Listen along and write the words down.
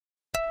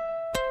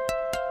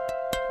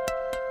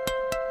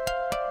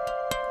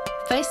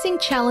Facing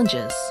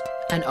challenges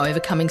and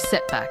overcoming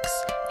setbacks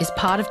is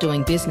part of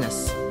doing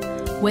business.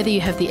 Whether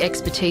you have the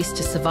expertise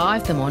to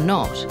survive them or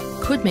not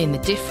could mean the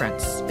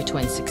difference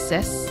between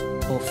success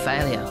or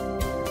failure.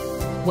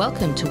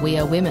 Welcome to We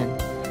Are Women,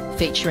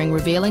 featuring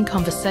revealing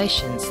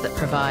conversations that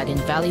provide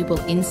invaluable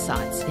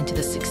insights into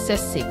the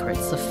success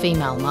secrets of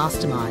female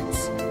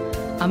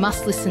masterminds. A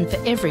must listen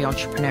for every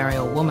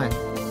entrepreneurial woman.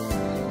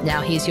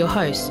 Now here's your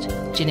host,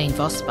 Janeen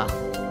Vosper.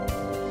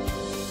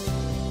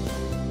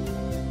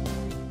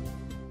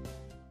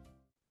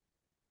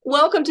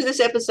 Welcome to this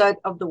episode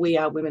of the We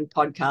Are Women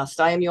podcast.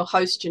 I am your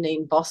host,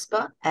 Janeen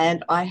Vosper,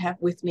 and I have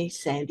with me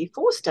Sandy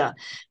Forster.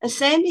 And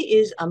Sandy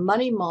is a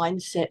money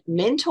mindset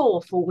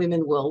mentor for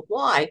women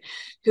worldwide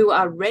who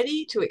are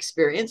ready to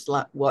experience,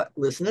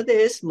 listen to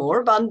this,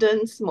 more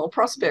abundance, more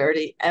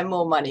prosperity, and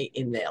more money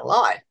in their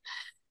life.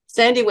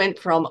 Sandy went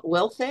from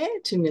welfare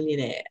to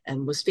millionaire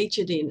and was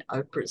featured in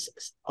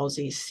Oprah's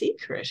Aussie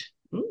Secret.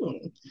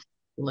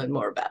 Learn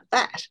more about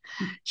that.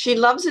 She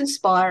loves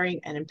inspiring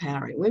and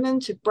empowering women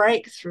to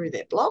break through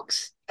their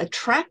blocks,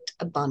 attract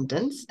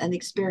abundance, and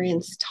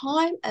experience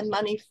time and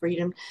money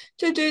freedom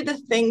to do the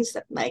things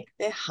that make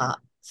their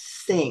heart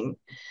sing.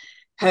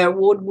 Her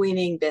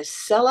award-winning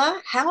bestseller,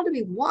 How to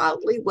Be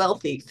Wildly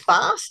Wealthy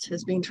Fast,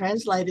 has been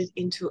translated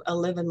into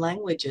 11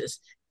 languages.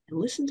 And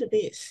listen to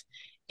this.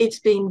 It's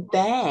been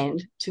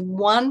banned to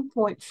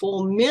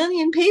 1.4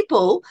 million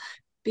people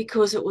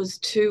because it was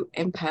too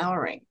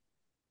empowering.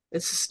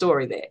 It's a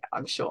story there,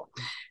 I'm sure.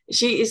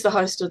 She is the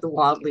host of the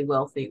Wildly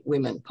Wealthy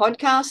Women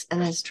podcast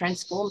and has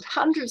transformed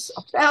hundreds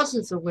of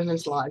thousands of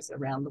women's lives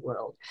around the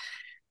world.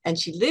 And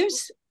she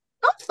lives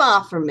not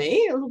far from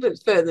me, a little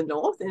bit further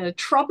north, in a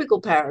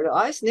tropical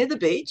paradise near the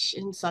beach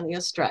in sunny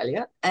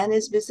Australia, and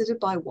is visited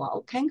by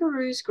wild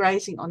kangaroos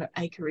grazing on her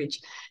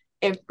acreage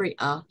every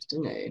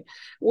afternoon.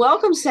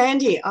 Welcome,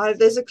 Sandy.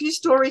 There's a few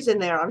stories in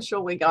there I'm sure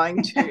we're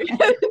going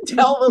to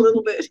delve a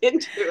little bit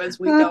into as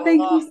we go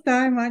thank along. you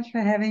so much for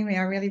having me.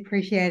 I really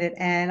appreciate it.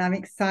 And I'm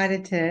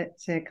excited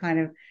to kind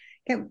of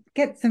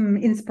get some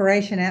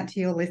inspiration out to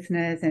your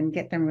listeners and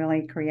get them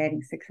really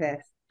creating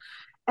success.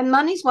 And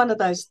money's one of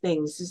those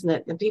things, isn't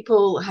it? And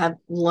people have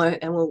learned,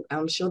 and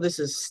I'm sure this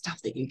is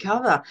stuff that you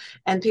cover,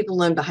 and people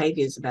learn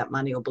behaviors about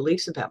money or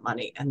beliefs about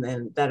money, and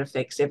then that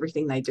affects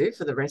everything they do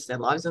for the rest of their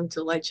lives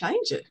until they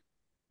change it.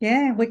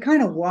 Yeah, we're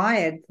kind of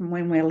wired from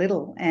when we're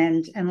little,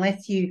 and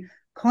unless you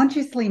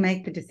consciously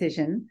make the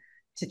decision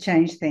to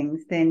change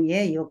things, then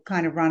you'll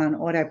kind of run on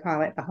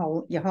autopilot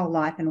your whole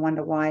life and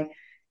wonder why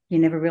you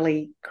never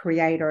really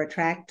create or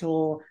attract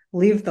or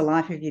live the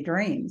life of your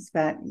dreams.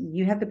 But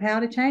you have the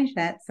power to change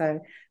that. So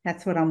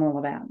that's what I'm all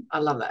about. I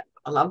love that.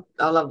 I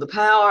love the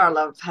power. I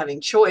love having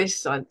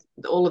choice.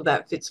 All of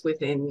that fits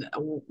within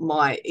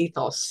my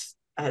ethos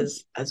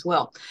as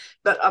well.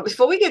 But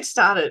before we get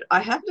started,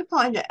 I have to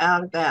find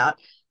out about,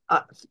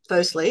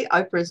 firstly,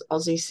 Oprah's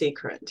Aussie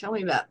Secret. Tell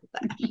me about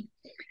that.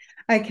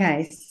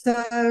 Okay,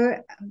 so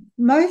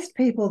most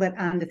people that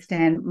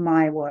understand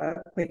my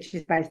work, which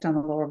is based on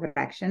the law of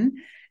attraction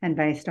and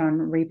based on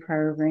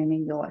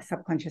reprogramming your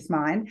subconscious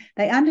mind,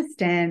 they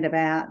understand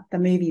about the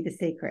movie The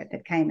Secret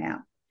that came out.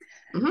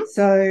 Mm-hmm.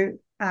 So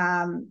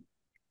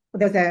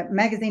there was a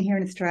magazine here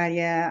in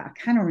Australia, I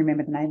can't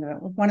remember the name of it,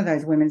 one of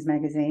those women's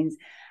magazines,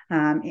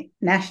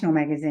 national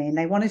magazine.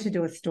 They wanted to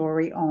do a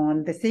story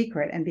on The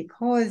Secret, and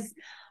because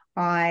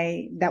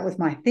that was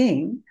my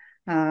thing,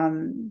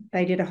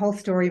 they did a whole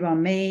story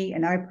on me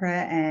and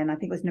Oprah, and I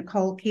think it was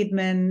Nicole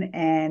Kidman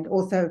and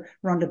also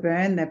Rhonda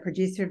Byrne, the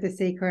producer of The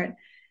Secret.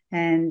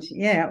 And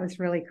it was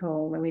really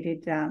cool when we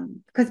did,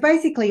 because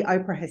basically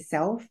Oprah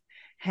herself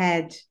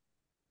had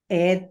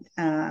aired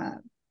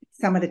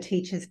some of the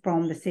teachers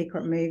from The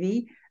Secret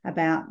movie,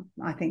 about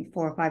I think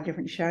 4 or 5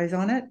 different shows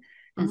on it.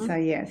 And so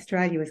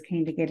Australia was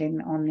keen to get in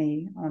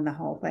on the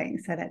whole thing.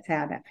 So that's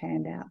how that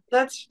panned out.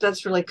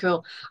 That's really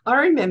cool. I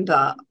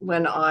remember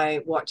when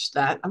I watched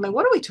that. I mean,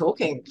 what are we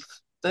talking?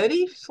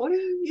 30, 40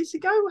 years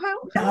ago?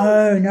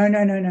 How?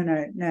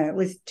 No. It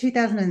was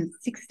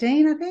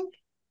 2016, I think.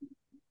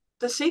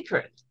 The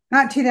Secret.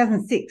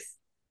 2006.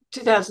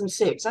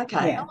 2006.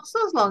 Okay. Yeah. It's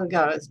not as long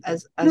ago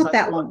as not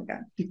that long ago.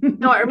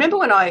 No, I remember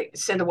when I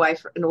sent away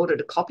and ordered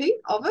a copy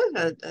of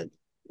it,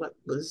 what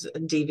was a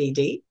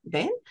DVD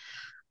then.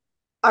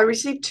 I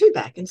received 2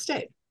 back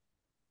instead.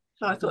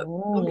 So I thought,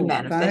 we'll be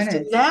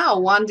manifested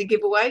now, one to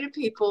give away to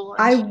people.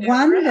 I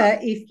wonder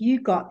if you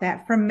got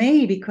that from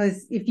me,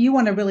 because if you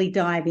want to really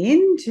dive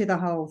into the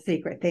whole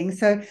secret thing.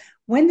 So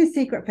when The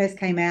Secret first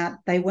came out,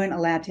 they weren't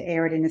allowed to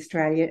air it in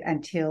Australia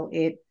until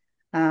it,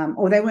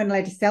 or they weren't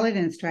allowed to sell it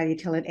in Australia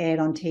till it aired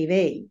on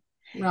TV.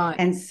 Right.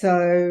 And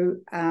so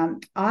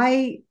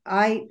I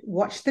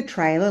watched the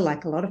trailer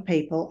like a lot of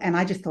people, and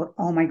I just thought,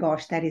 oh my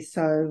gosh, that is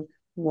so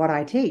what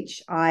I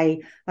teach.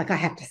 I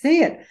have to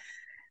see it.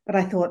 But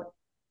I thought,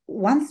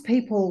 once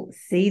people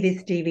see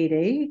this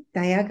DVD,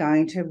 they are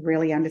going to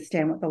really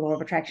understand what the law of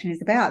attraction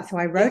is about. So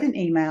I wrote an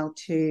email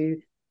through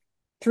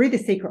The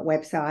Secret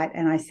website,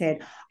 and I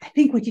said, I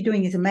think what you're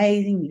doing is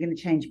amazing. You're going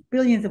to change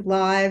billions of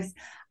lives.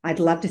 I'd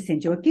love to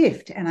send you a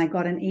gift. And I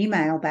got an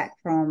email back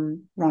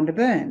from Rhonda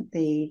Byrne,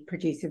 the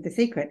producer of The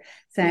Secret,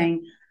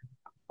 saying,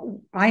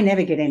 I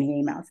never get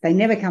any emails. They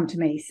never come to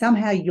me.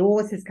 Somehow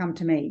yours has come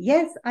to me.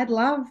 Yes, I'd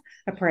love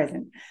a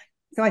present.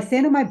 So I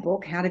sent her my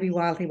book, How to Be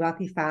Wildly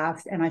Wealthy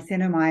Fast, and I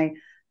sent her my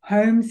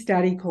home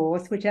study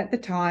course, which at the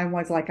time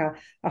was like a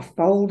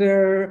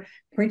folder,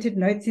 printed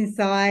notes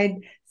inside,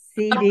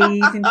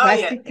 CDs in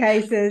plastic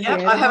cases.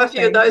 Yeah, I have a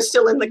few of those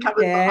still in the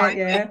cupboard behind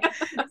me.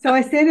 So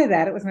I sent her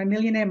that. It was my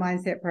Millionaire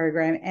Mindset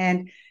program.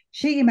 And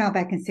she emailed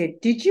back and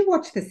said, did you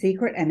watch The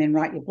Secret and then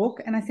write your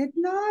book? And I said,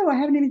 no, I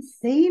haven't even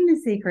seen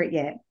The Secret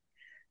yet.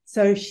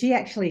 So she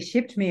actually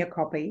shipped me a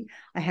copy.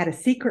 I had a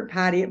secret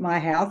party at my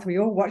house. We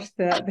all watched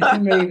the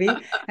movie,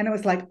 and it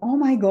was like, oh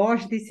my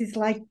gosh, this is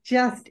like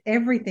just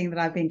everything that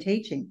I've been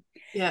teaching.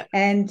 Yeah.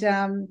 And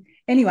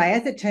anyway,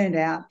 as it turned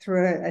out,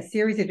 through a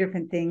series of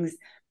different things,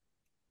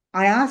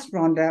 I asked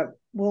Rhonda,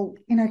 well,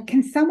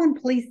 can someone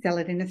please sell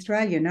it in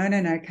Australia?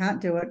 No, can't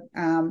do it.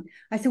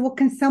 I said, well,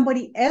 can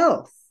somebody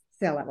else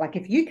sell it? Like,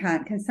 if you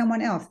can't, can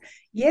someone else?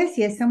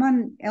 Yes,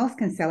 someone else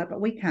can sell it,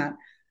 but we can't.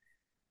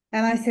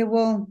 And I said,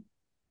 well,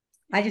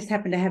 I just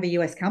happen to have a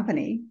US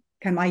company.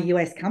 Can my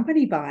US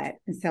company buy it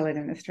and sell it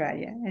in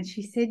Australia? And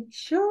she said,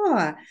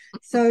 sure.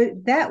 So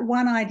that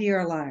one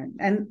idea alone,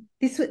 and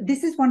this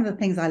is one of the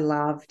things I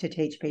love to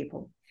teach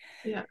people.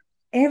 Yeah.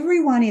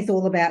 Everyone is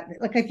all about,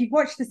 like, if you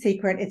watch The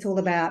Secret, it's all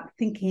about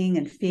thinking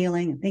and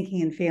feeling and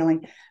thinking and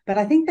feeling. But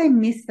I think they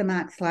miss the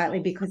mark slightly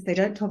because they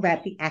don't talk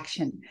about the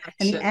action.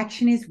 And the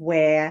action is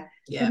where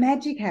the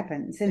magic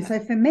happens. And so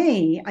for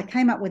me, I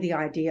came up with the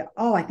idea,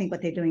 I think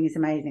what they're doing is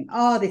amazing.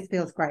 This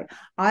feels great.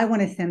 I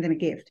want to send them a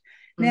gift.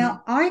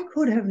 Now, I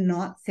could have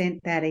not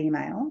sent that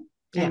email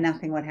and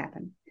nothing would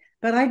happen.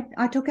 But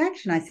I took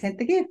action. I sent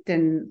the gift,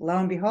 and lo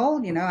and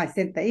behold, I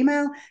sent the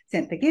email,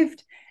 sent the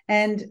gift.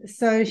 And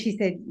so she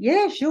said,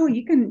 yeah, sure,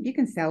 you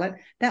can sell it.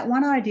 That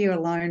one idea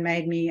alone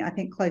made me, I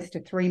think, close to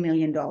 $3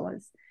 million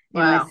in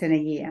less than a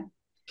year.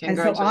 And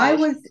so I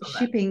was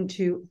shipping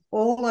to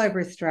all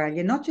over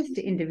Australia, not just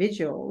to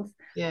individuals,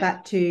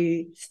 but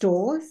to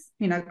stores,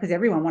 because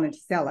everyone wanted to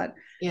sell it.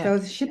 So I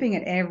was shipping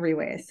it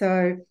everywhere.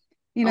 So,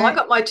 I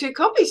got my 2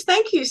 copies.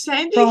 Thank you,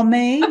 Sandy. From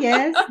me,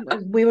 yes.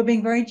 We were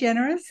being very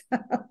generous.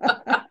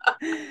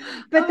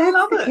 But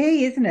that's the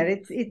key, isn't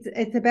it?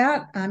 It's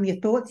about your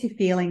thoughts, your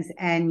feelings,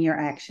 and your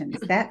actions.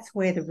 That's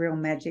where the real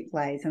magic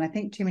lays. And I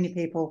think too many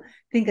people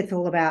think it's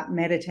all about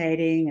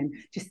meditating and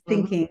just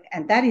thinking,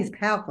 and that is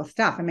powerful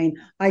stuff. I mean,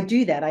 I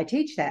do that. I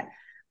teach that.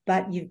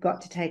 But you've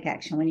got to take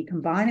action. When you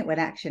combine it with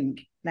action,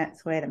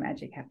 that's where the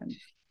magic happens.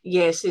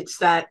 Yes, it's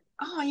that,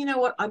 you know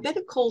what? I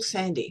better call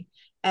Sandy.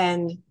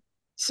 And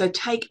so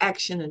take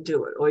action and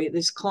do it. Or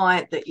this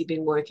client that you've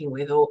been working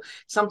with, or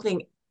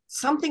something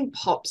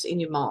pops in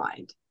your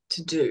mind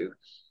to do,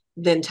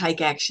 then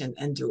take action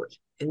and do it.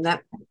 And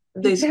that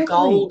there's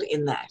gold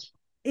in that.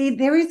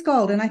 There is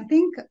gold. And I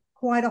think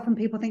quite often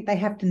people think they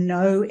have to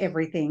know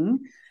everything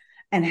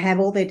and have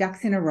all their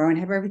ducks in a row and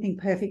have everything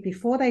perfect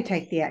before they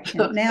take the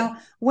action. Now,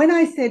 when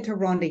I said to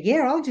Rhonda,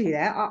 I'll do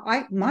that.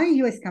 My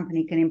US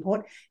company can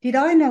import. Did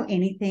I know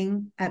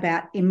anything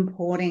about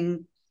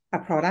importing a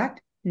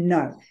product?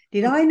 No.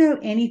 Did I know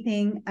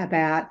anything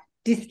about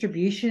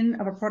distribution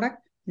of a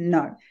product?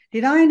 No.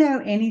 Did I know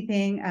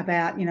anything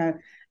about,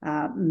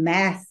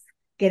 mass,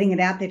 getting it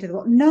out there to the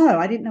world? No,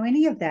 I didn't know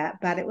any of that,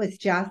 but it was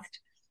just,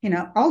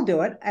 I'll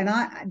do it. And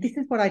this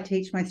is what I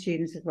teach my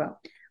students as well.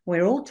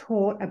 We're all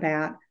taught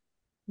about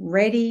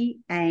ready,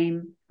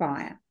 aim,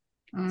 fire.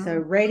 So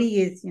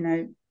ready is,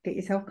 get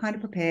yourself kind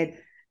of prepared,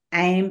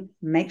 aim,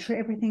 make sure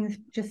everything's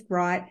just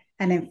right,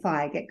 and then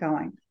fire, get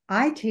going.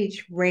 I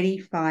teach ready,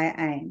 fire,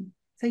 aim.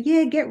 So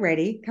get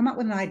ready, come up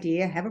with an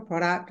idea, have a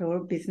product or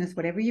a business,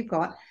 whatever you've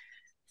got.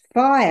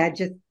 Fire,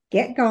 just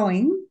get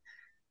going,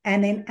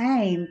 and then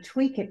aim,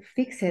 tweak it,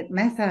 fix it,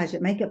 massage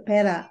it, make it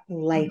better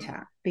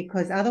later,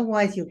 because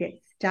otherwise you'll get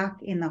stuck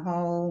in the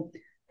whole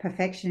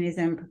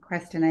perfectionism,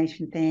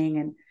 procrastination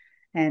thing.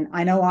 And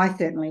I know I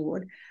certainly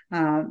would.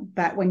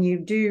 But when you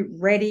do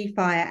ready,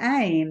 fire,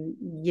 aim,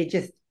 you're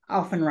just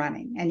off and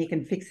running, and you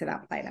can fix it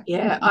up later.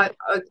 Yeah,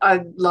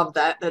 I love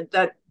that.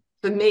 That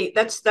for me,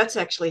 that's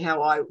actually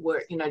how I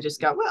work. Just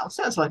go, well,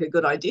 sounds like a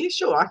good idea.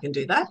 Sure, I can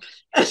do that.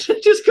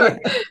 Just go,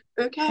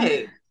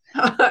 okay.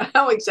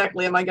 How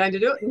exactly am I going to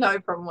do it? No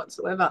problem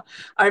whatsoever.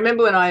 I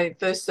remember when I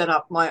first set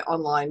up my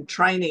online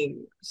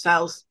training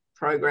sales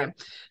program,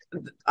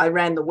 I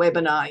ran the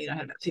webinar.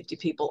 Had about 50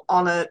 people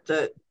on it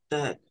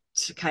that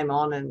came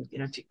on, and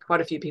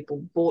quite a few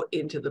people bought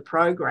into the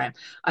program.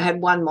 I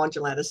had 1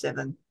 module out of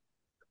 7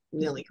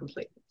 nearly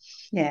complete.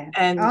 Yeah.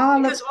 And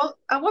because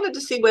I wanted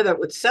to see whether it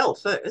would sell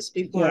first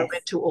before I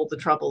went to all the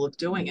trouble of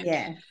doing it.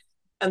 Yeah.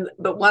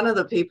 But one of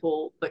the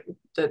people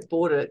that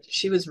bought it,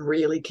 she was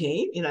really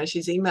keen.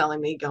 She's emailing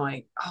me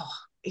going,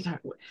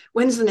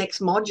 when's the next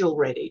module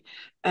ready?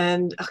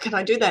 And can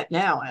I do that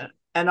now?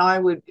 And I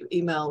would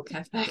email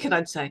Kath back and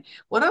I'd say,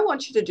 what I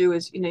want you to do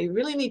is, you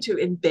really need to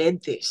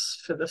embed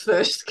this for the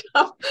first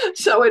couple.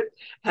 So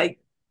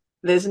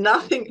there's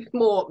nothing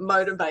more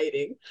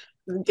motivating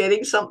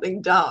getting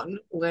something done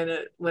when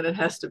it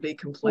has to be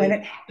completed. When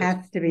it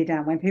has to be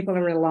done, when people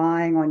are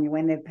relying on you,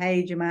 when they've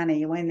paid your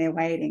money, when they're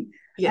waiting.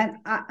 Yeah.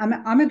 And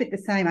I'm a bit the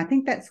same. I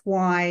think that's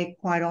why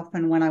quite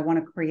often when I want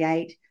to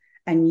create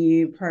a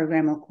new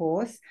program or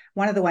course,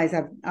 one of the ways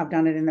I've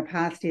done it in the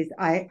past is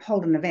I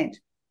hold an event.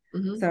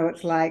 Mm-hmm. So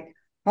it's like,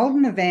 hold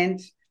an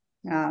event,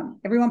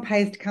 everyone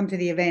pays to come to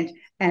the event,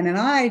 and then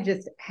I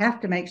just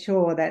have to make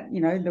sure that,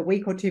 the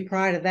week or two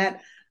prior to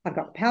that, I've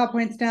got the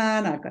PowerPoints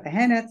done, I've got the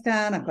handouts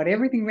done, I've got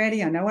everything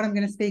ready, I know what I'm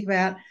going to speak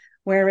about.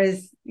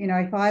 Whereas,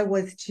 if I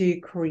was to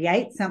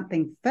create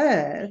something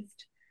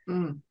first,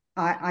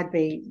 I'd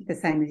be the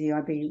same as you.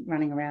 I'd be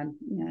running around,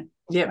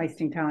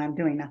 wasting time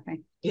doing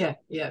nothing. Yeah.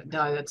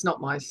 No, that's not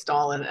my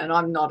style, and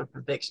I'm not a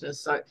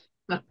perfectionist, so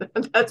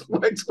that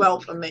works well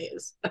for me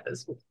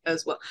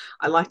as well.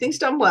 I like things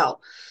done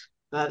well,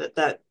 but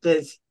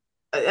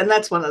and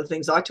that's one of the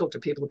things I talk to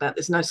people about.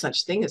 There's no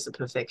such thing as a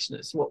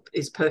perfectionist. What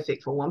is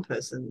perfect for one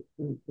person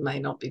may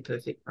not be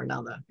perfect for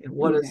another. And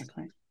what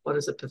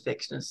does a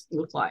perfectionist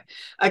look like?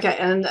 Okay,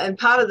 and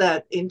part of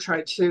that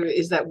intro too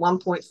is that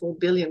 1.4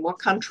 billion. What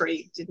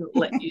country didn't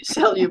let you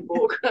sell your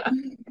book?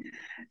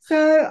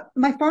 So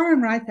my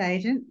foreign rights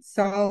agent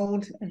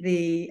sold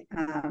the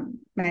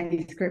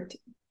manuscript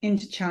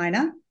into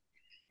China,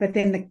 but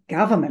then the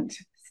government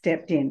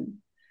stepped in.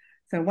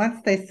 So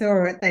once they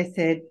saw it, they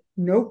said,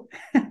 nope,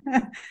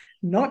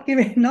 not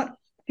giving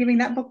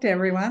that book to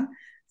everyone.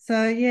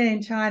 So yeah,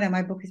 in China,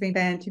 my book has been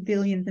banned to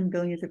billions and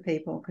billions of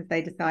people because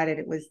they decided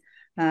it was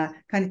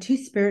kind of too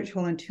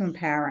spiritual and too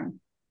empowering.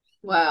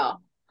 Wow.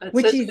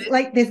 Which is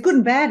like, there's good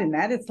and bad in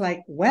that. It's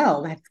like,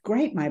 well, that's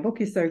great. My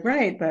book is so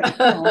great, but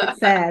it's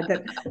sad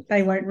that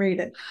they won't read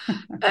it.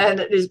 And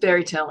it is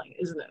very telling,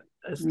 isn't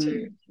it, as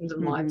to the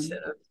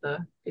mindset of the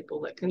people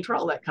that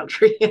control that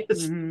country.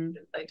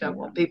 They don't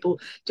want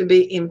people to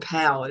be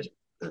empowered,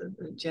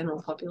 the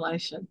general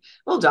population.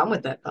 Well done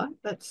with that, though.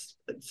 That's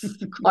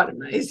quite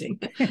amazing.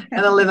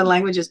 And 11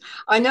 languages.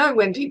 I know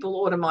when people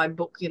order my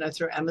book,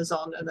 through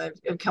Amazon, and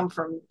they've come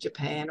from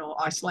Japan or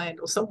Iceland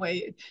or somewhere,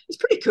 it's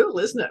pretty cool,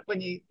 isn't it, when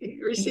you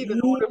receive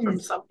an order from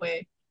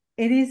somewhere?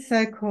 It is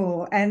so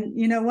cool. And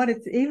you know what?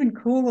 It's even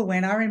cooler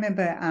when I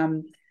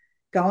remember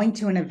going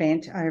to an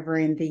event over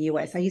in the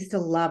US. I used to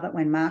love it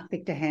when Mark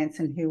Victor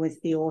Hansen, who was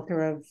the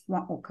author of,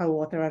 or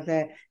co-author of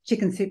the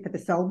Chicken Soup for the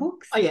Soul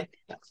books. Oh, yeah.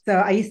 So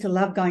I used to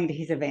love going to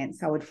his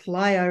events. I would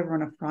fly over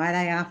on a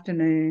Friday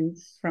afternoon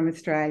from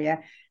Australia.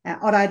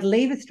 Or I'd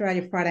leave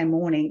Australia Friday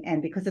morning,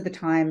 and because of the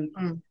time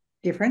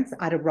difference,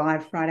 I'd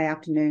arrive Friday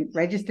afternoon,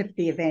 register for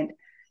the event,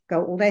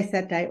 go all day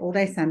Saturday, all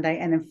day Sunday,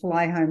 and then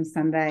fly home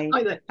Sunday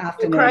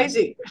afternoon. You're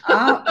crazy.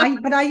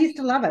 But I used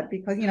to love it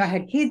because, I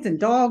had kids and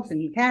dogs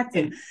and cats,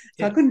 and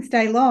so I couldn't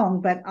stay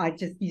long, but I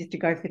just used to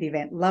go for the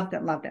event. Loved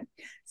it.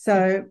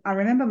 So I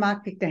remember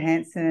Mark Victor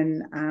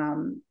Hansen.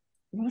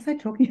 What was I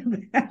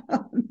talking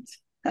about?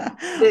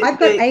 I've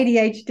got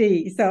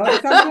ADHD, so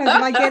sometimes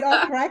if I get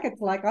off track,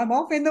 it's like I'm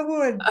off in the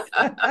woods.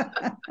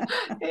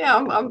 Yeah,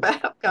 I'm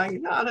back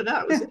going, no, I don't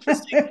know. It was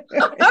interesting.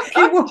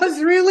 It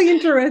was really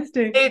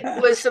interesting.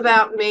 It was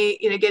about me,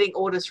 getting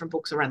orders from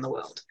books around the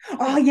world.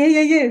 Oh,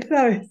 yeah.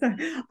 So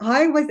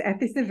I was at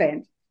this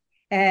event,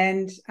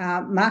 and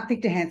Mark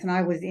Victor Hansen,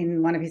 I was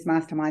in one of his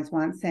masterminds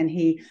once, and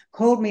he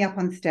called me up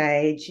on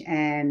stage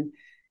and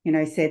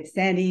said,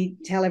 Sandy,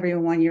 tell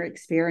everyone your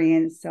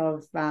experience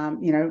of,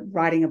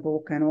 writing a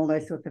book and all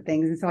those sorts of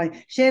things. And so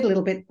I shared a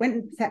little bit, went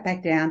and sat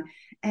back down.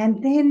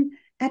 And then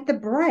at the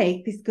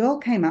break, this girl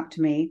came up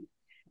to me,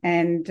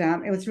 and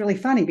it was really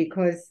funny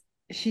because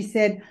she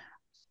said,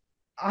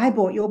 I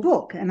bought your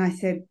book. And I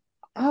said,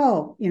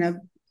 oh,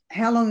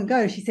 how long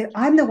ago? She said,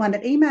 I'm the one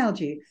that emailed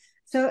you.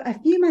 So a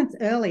few months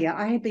earlier,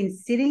 I had been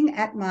sitting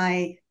at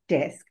my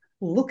desk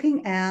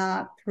looking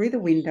out through the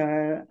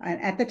window,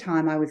 and at the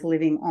time I was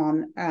living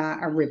on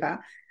a river,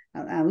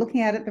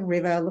 looking out at the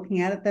river,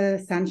 looking out at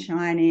the sun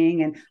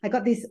shining, and I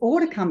got this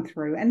order come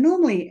through. And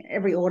normally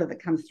every order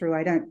that comes through,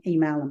 I don't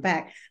email them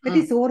back, but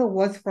this order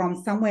was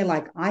from somewhere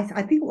like I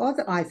think it was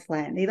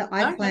Iceland, either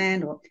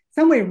Iceland or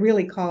somewhere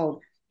really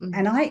cold.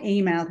 And I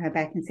emailed her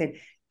back and said,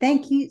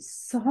 thank you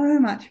so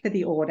much for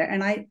the order.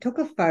 And I took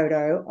a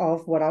photo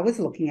of what I was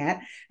looking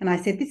at, and I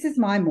said, this is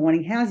my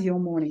morning. How's your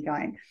morning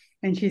going?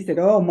 And she said,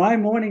 oh, my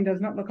morning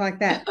does not look like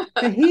that.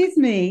 So here's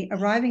me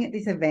arriving at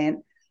this event,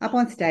 up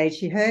on stage.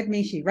 She heard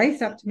me. She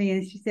raced up to me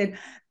and she said,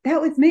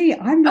 that was me.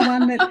 I'm the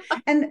one that,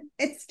 and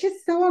it's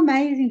just so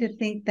amazing to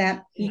think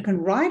that you can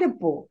write a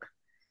book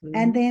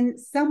and then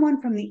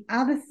someone from the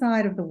other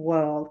side of the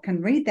world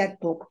can read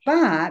that book.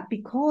 But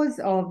because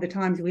of the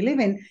times we live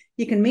in,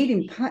 you can meet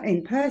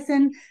in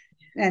person.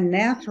 And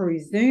now through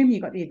Zoom,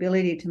 you've got the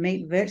ability to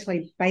meet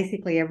virtually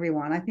basically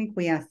everyone. I think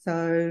we are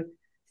so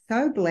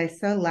blessed,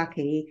 so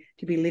lucky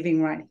to be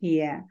living right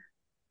here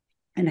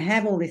and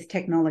have all this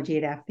technology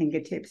at our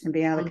fingertips and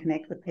be able to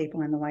connect with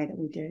people in the way that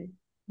we do.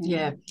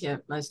 Yeah,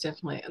 most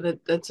definitely.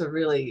 That's a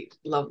really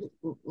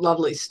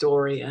lovely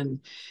story,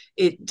 and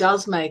it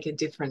does make a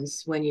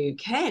difference when you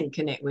can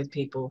connect with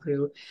people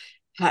who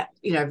have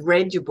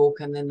read your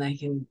book, and then they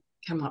can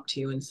come up to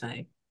you and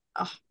say,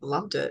 Oh,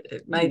 loved it.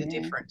 It made a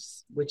Yeah,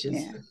 difference, which is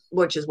yeah,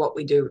 what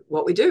we do,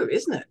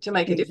 isn't it? To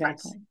make a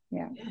difference. exactly.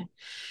 Yeah. Yeah.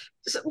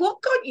 So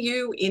what got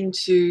you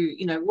into,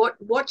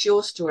 what's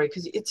your story?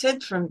 Because it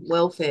said from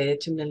welfare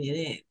to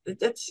millionaire.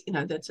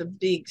 That's a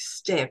big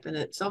step, and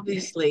it's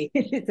obviously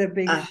It's a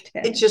big it's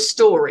step. your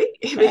story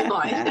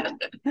behind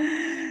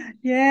it.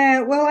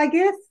 Yeah, well, I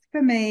guess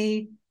for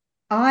me,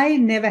 I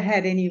never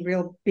had any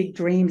real big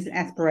dreams and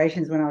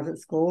aspirations when I was at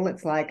school.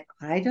 It's like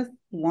I just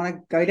want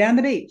to go down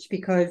the beach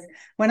because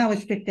when I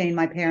was 15,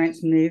 my parents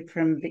moved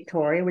from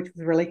Victoria, which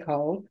was really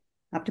cold,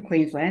 up to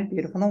Queensland,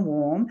 beautiful and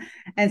warm.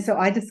 And so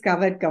I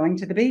discovered going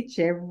to the beach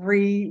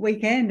every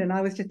weekend, and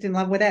I was just in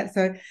love with that.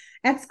 So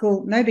at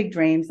school, no big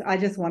dreams. I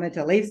just wanted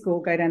to leave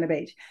school, go down the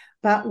beach.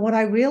 But what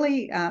I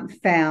really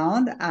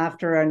found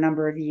after a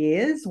number of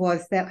years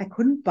was that I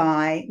couldn't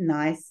buy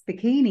nice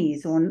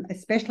bikinis or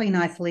especially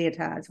nice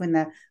leotards when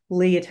the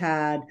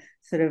leotard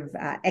sort of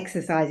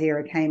exercise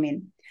era came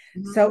in.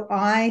 Mhm. So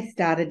I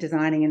started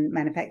designing and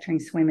manufacturing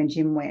swim and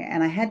gym wear.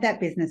 And I had that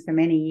business for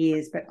many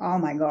years, but oh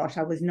my gosh,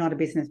 I was not a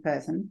business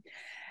person.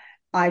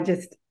 I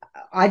just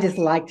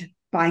liked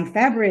buying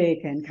fabric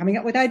and coming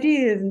up with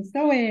ideas and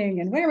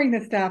sewing and wearing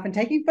the stuff and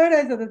taking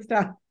photos of the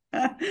stuff.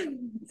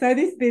 So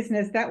this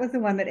business, that was the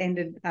one that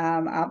ended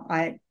up,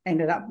 I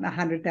ended up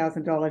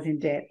 $100,000 in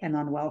debt and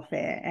on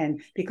welfare.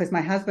 And because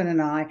my husband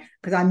and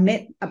because I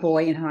met a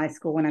boy in high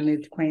school when I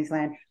moved to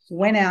Queensland,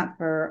 went out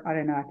for, I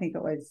don't know, I think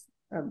it was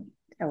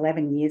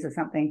 11 years or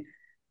something,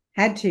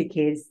 had 2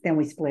 kids, then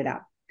we split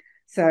up.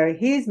 So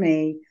here's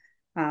me,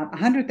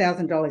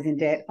 $100,000 in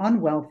debt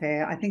on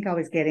welfare. I think I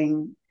was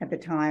getting at the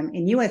time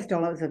in US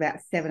dollars about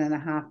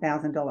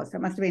 $7,500. So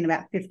it must have been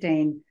about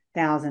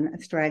 15,000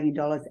 Australian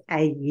dollars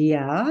a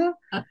year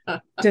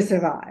to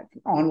survive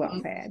on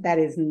welfare. That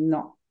is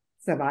not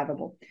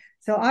survivable.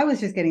 So I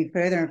was just getting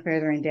further and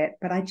further in debt,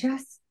 but I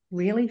just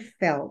really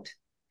felt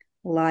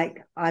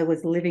like I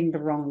was living the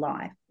wrong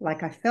life.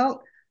 Like I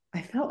felt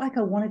like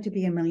I wanted to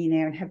be a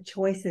millionaire and have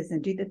choices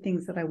and do the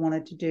things that I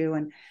wanted to do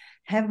and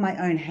have my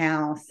own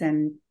house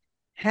and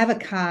have a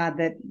car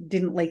that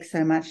didn't leak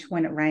so much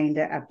when it rained,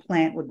 a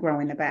plant would grow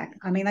in the back.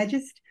 I mean, I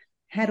just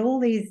had all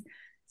these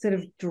sort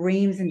of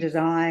dreams and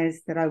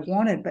desires that I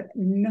wanted, but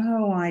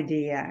no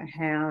idea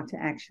how to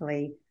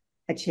actually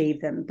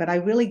achieve them. But I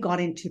really got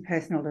into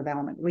personal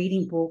development,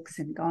 reading books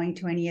and going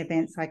to any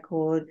events I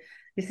could.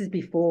 This is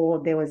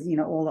before there was,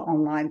 all the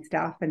online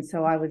stuff. And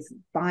so I was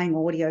buying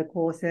audio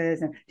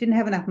courses and didn't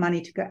have enough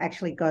money to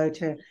actually go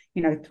to,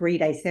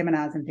 3-day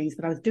seminars and things,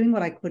 but I was doing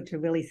what I could to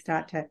really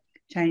start to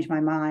change my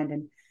mind.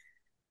 And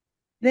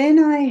then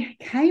I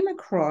came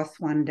across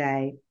one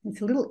day,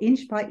 it's a little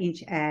inch by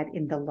inch ad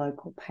in the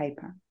local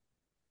paper.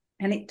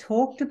 And it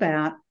talked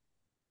about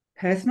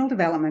personal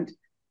development,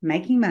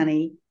 making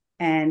money,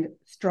 and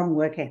strong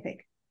work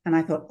ethic. And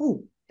I thought,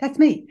 oh, that's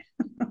me.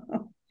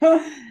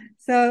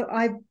 So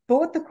I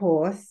bought the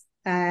course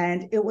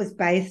and it was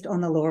based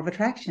on the law of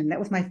attraction. That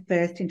was my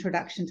first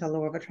introduction to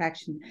law of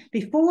attraction.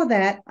 Before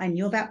that, I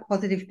knew about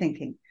positive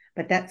thinking,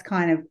 but that's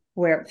kind of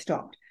where it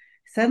stopped.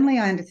 Suddenly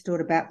I understood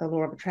about the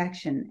law of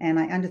attraction and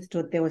I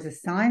understood there was a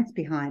science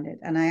behind it.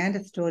 And I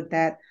understood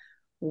that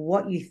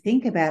what you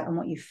think about and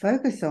what you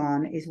focus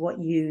on is what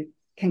you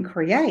can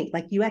create.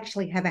 Like you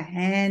actually have a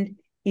hand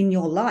in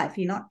your life.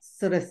 You're not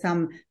sort of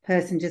some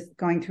person just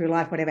going through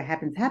life, whatever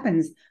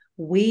happens.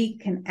 We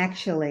can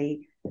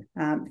actually,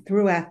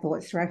 through our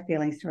thoughts, through our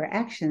feelings, through our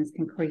actions,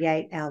 can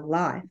create our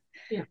life.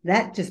 Yeah.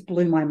 That just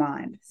blew my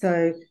mind.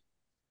 So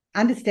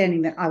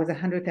understanding that I was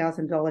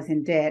 $100,000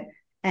 in debt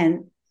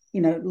and,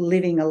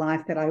 living a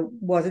life that I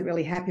wasn't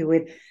really happy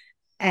with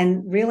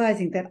and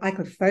realizing that I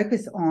could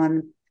focus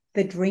on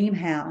the dream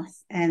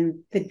house and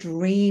the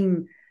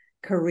dream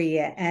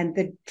career and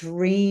the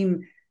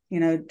dream,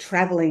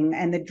 traveling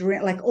and the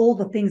dream, like all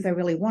the things I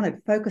really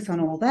wanted, focus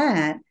on all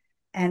that.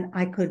 And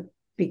I could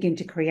begin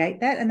to create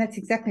that. And that's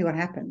exactly what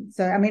happened.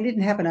 So, I mean, it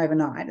didn't happen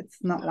overnight.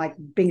 It's not like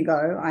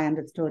bingo, I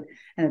understood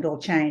and it all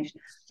changed.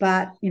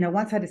 But,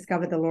 once I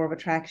discovered the law of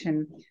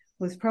attraction,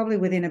 was probably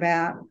within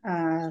about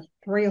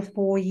 3 or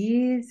 4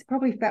 years,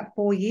 probably about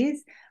 4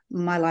 years,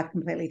 my life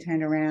completely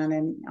turned around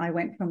and I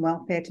went from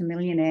welfare to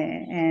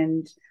millionaire.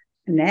 And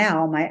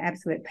now my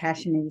absolute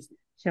passion is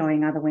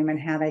showing other women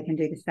how they can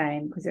do the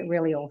same, because it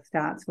really all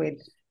starts with,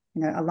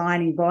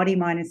 aligning body,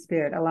 mind, and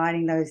spirit,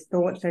 aligning those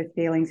thoughts, those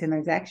feelings, and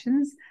those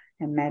actions,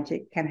 and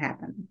magic can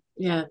happen.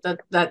 Yeah,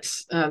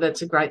 that's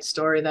a great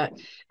story.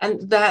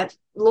 That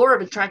law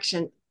of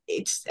attraction,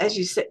 it's, as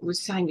you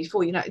was saying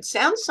before, it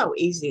sounds so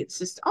easy. It's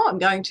just, I'm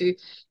going to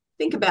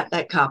think about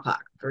that car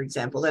park, for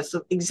example. That's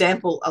the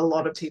example a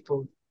lot of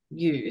people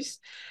use.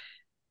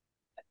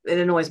 It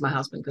annoys my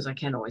husband because I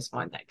can't always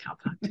find that car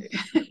park too.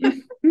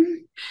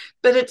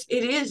 But it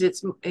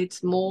is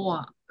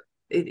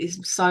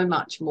so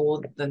much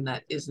more than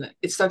that, isn't it?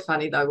 It's so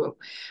funny though.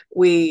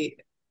 We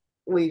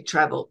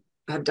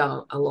have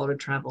done a lot of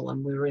travel,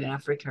 and we were in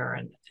Africa,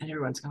 and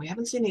everyone's going, we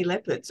haven't seen any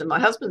leopards. And my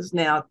husband's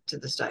now to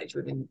the stage,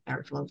 we've been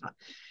married for a long time.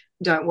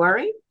 Don't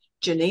worry,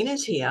 Janeen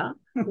is here,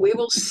 we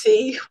will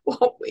see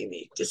what we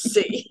need to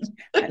see.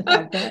 I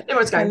love that.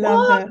 Everyone's going, I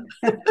love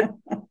what? that.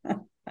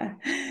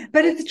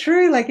 But it's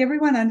true. Like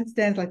everyone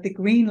understands, like the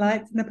green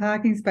lights in the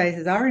parking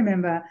spaces. I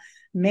remember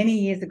many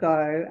years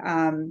ago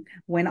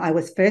when I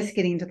was first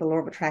getting into the law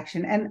of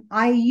attraction, and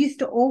I used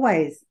to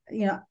always,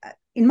 in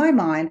my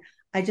mind,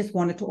 I just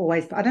wanted to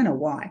always, I don't know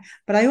why,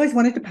 but I always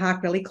wanted to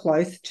park really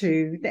close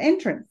to the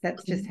entrance.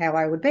 That's just how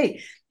I would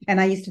be.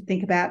 And I used to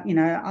think about,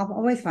 I'll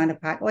always find a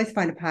park, always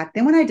find a park.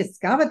 Then when I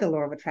discovered the law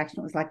of attraction,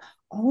 it was like,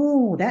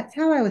 oh, that's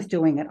how I was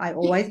doing it. I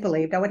always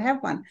believed I would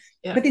have one.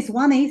 Yeah. But this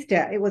one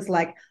Easter, it was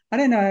like, I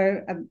don't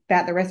know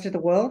about the rest of the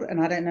world,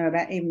 and I don't know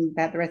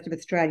about the rest of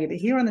Australia, but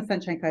here on the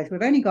Sunshine Coast,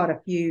 we've only got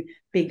a few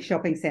big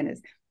shopping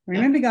centres. I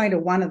remember going to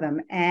one of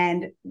them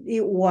and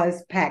it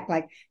was packed.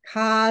 Like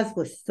cars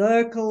were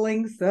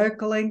circling,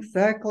 trying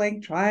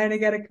to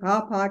get a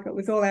car park. It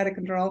was all out of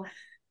control.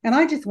 And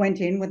I just went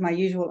in with my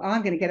usual,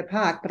 I'm going to get a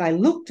park. But I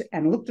looked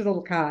at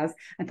all the cars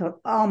and thought,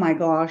 oh my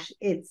gosh,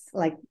 it's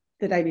like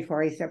the day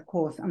before Easter. Of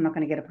course, I'm not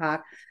going to get a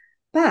park.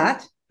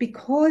 But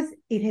because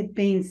it had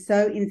been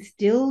so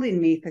instilled in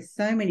me for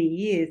so many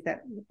years that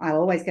I'll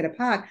always get a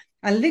park,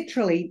 I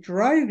literally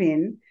drove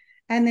in,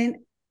 and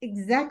then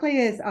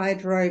exactly as I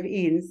drove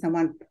in,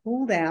 someone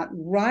pulled out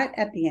right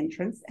at the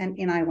entrance and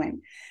in I went.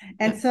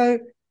 And so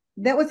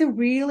that was a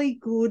really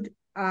good,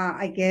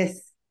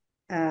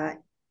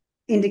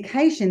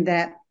 indication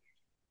that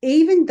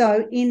even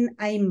though in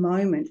a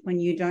moment when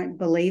you don't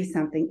believe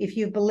something, if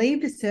you've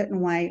believed a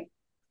certain way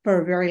for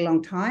a very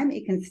long time,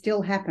 it can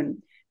still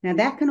happen. Now,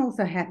 that can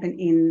also happen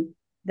in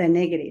the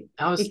negative.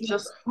 I was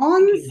just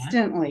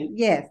constantly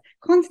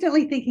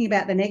thinking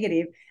about the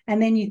negative,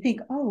 and then you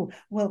think, oh,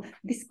 well,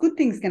 this good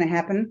thing's going to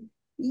happen.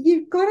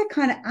 You've got to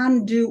kind of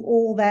undo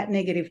all that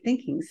negative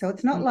thinking. So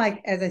it's not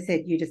like, as I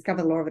said, you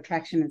discover the law of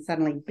attraction and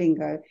suddenly,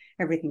 bingo,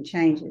 everything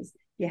changes.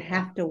 You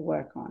have to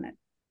work on it.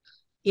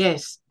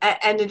 Yes,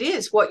 and it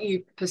is what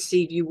you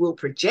perceive you will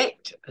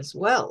project as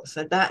well.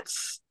 So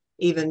that's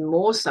even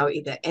more so,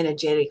 either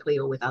energetically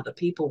or with other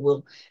people,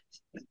 will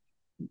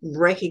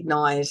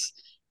recognize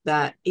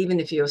that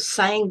even if you're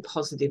saying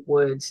positive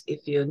words,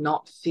 if you're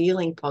not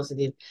feeling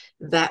positive,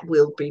 that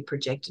will be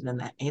projected, and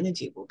that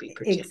energy will be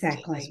projected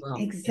as well.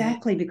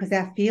 Exactly, because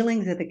our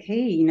feelings are the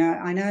key.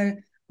 I know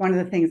one of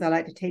the things I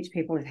like to teach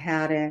people is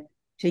how to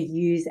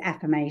use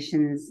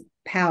affirmations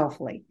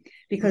powerfully,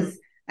 because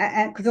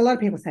a lot of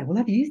people say, well,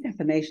 I've used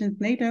affirmations and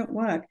they don't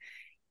work.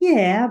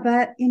 Yeah,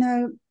 but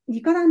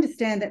you've got to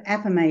understand that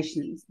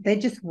affirmations, they're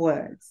just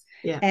words.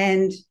 Yeah.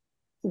 And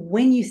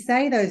when you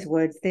say those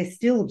words, they're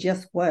still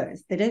just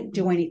words. They don't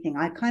do anything.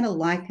 I kind of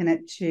liken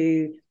it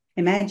to,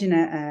 imagine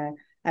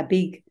a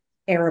big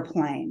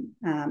aeroplane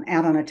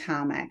out on a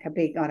tarmac, a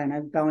big, I don't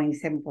know, Boeing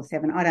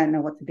 747. I don't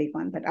know what's a big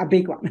one, but a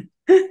big one,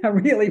 a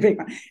really big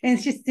one. And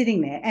it's just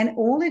sitting there. And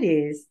all it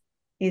is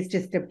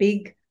just a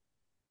big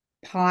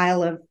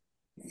pile of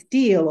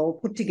steel all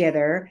put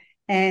together,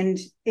 and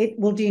it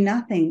will do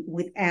nothing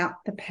without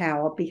the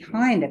power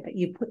behind it. But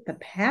you put the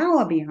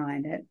power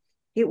behind it,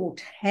 it will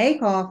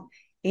take off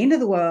into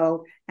the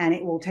world, and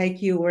it will take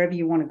you wherever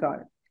you want to go.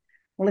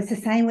 Well, it's the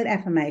same with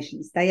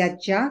affirmations. They are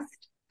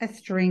just a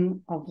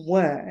string of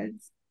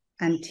words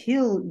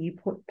until you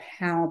put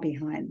power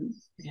behind them.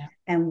 Yeah.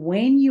 And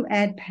when you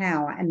add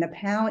power, and the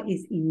power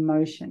is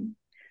emotion.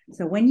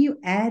 So when you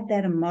add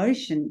that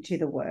emotion to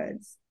the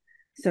words,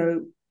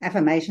 so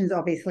affirmations,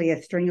 obviously,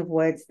 a string of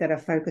words that are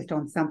focused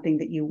on something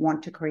that you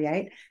want to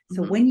create.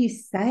 So when you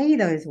say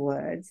those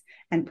words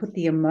and put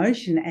the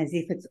emotion as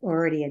if it's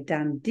already a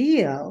done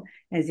deal,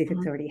 as if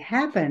it's already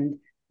happened,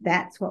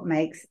 that's what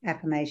makes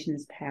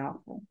affirmations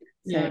powerful.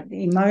 So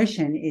the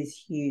emotion is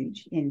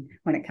huge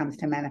when it comes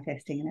to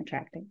manifesting and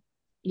attracting.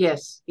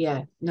 Yes,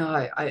 yeah,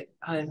 no, I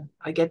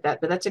get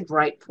that, but that's a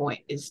great point,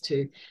 is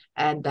to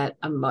add that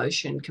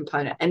emotion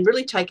component and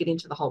really take it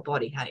into the whole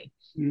body. Hey,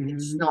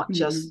 it's not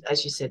just,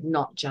 as you said,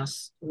 not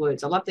just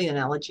words. I love the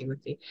analogy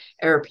with the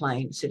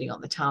airplane sitting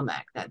on the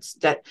tarmac. Because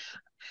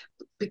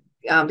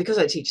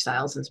I teach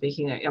sales and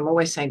speaking, I'm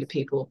always saying to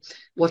people,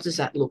 what does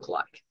that look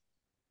like?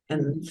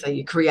 And so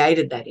you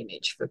created that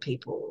image for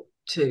people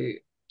to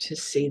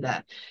see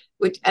that.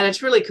 And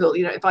it's really cool.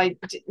 If I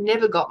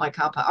never got my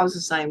car park, I was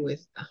the same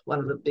with one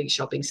of the big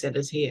shopping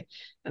centres here,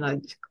 and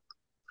I'd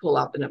pull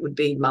up and it would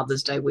be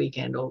Mother's Day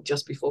weekend or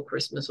just before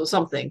Christmas or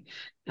something,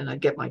 and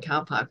I'd get my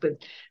car park.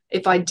 But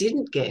if I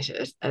didn't get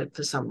it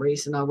for some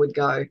reason, I would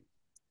go,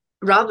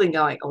 rather than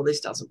going, oh,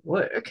 this doesn't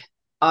work,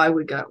 I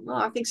would go, well,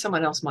 I think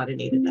someone else might have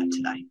needed that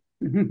today.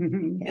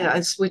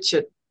 And switch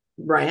it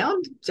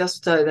round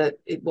just so that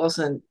it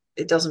doesn't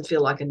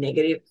feel like a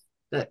negative,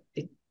 that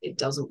it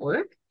doesn't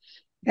work.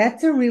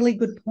 That's a really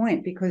good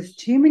point, because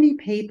too many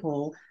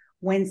people,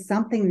 when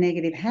something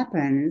negative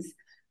happens,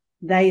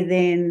 they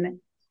then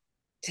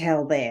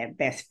tell their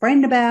best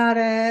friend about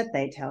it,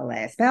 they tell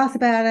their spouse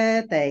about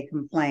it, they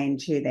complain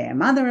to their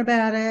mother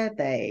about it,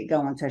 they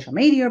go on social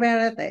media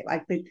about it,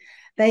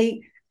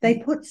 they They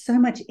put so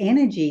much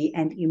energy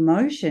and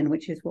emotion,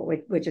 which is what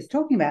we're just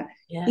talking about,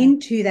 Yeah.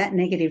 into that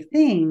negative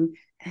thing,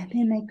 and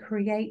then they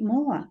create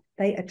more.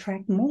 They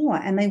attract more,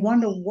 and they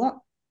wonder what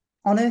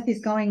on earth is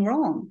going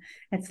wrong.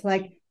 It's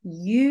like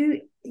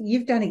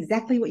you've done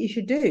exactly what you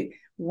should do.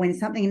 When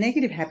something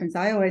negative happens,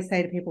 I always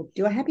say to people,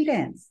 do a happy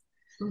dance,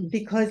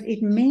 because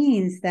it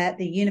means that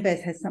the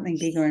universe has something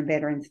bigger and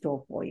better in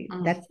store for you.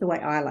 That's the way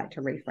I like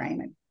to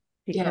reframe it,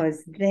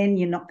 because then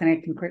you're not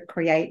going to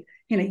create,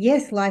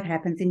 yes, life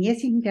happens, and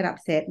yes, you can get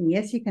upset, and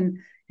yes, you can,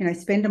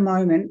 spend a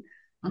moment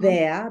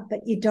there,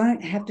 but you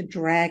don't have to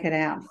drag it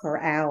out for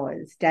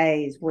hours,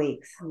 days,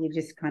 weeks. You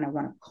just kind of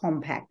want to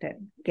compact it,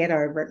 get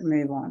over it,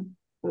 move on.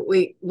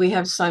 We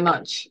have so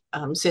much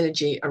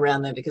synergy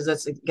around there, because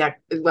that's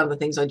one of the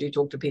things I do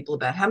talk to people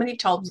about. How many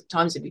times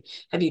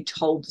have you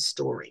told the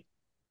story?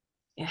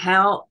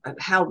 How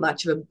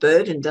much of a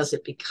burden does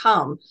it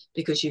become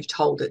because you've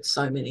told it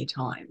so many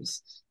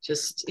times?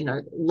 Just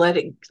let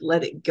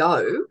it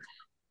go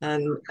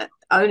and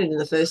own it in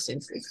the first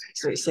instance.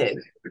 So he said,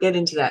 get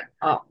into that,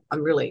 oh,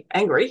 I'm really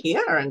angry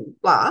here and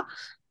blah,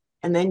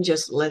 and then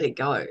just let it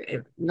go.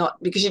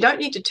 Not because you don't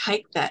need to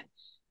take that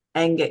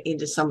anger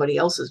into somebody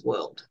else's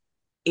world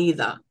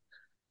either.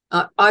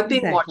 I've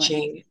been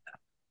watching,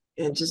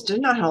 and just do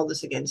not hold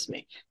this against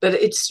me, but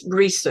it's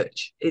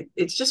research.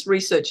 It's just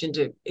research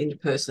into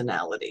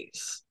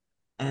personalities.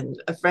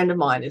 And a friend of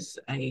mine is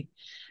a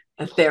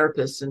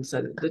therapist, and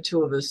so the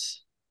two of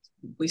us,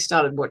 we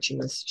started watching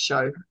this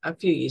show a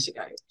few years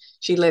ago.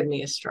 She led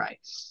me astray.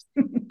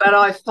 But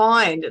I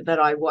find that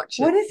I watch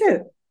it. What is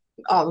it?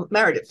 Oh,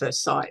 Married at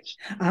First Sight.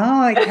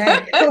 Oh,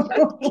 okay.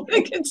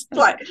 It's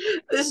like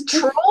there's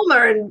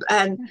trauma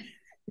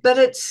but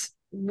it's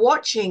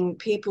watching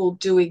people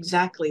do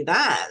exactly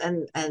that.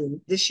 And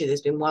this year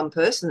there's been one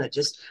person that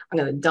just, I'm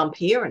going to dump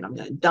here, and I'm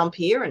going to dump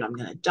here, and I'm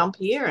going to dump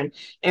here, and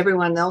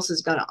everyone else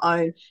is going to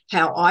own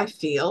how I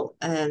feel.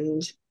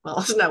 And well,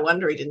 it's no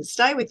wonder he didn't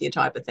stay with you,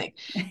 type of thing.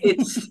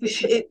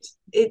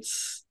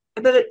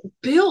 But it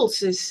builds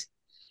this.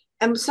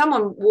 And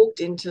someone walked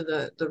into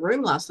the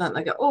room last night, and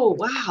they go, oh,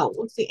 wow,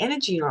 what's the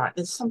energy like?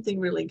 There's something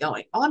really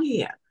going on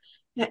here.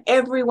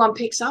 Everyone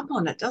picks up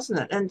on it, doesn't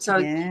it? And so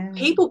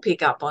people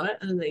pick up on it,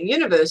 and the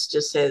universe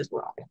just says,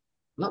 well, I'm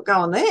not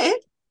going there.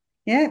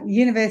 Yeah,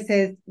 universe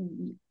says,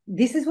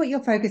 this is what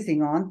you're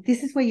focusing on.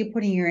 This is where you're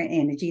putting your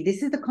energy.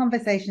 This is the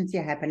conversations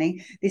you're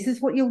happening. This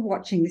is what you're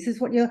watching.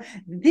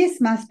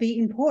 This must be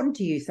important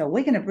to you. So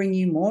we're going to bring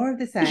you more of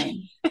the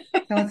same.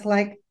 So it's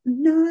like,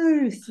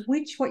 no,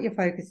 switch what you're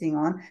focusing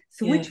on,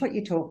 switch what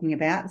you're talking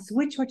about,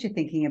 switch what you're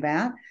thinking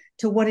about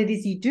to what it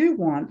is you do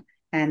want.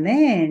 And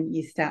then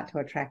you start to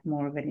attract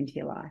more of it into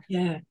your life.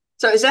 Yeah.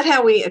 So is that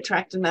how we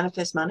attract and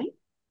manifest money?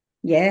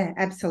 Yeah,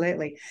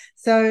 absolutely.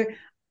 So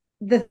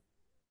the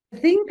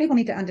thing people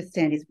need to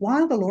understand is,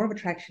 while the law of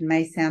attraction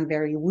may sound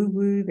very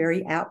woo-woo,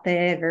 very out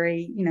there,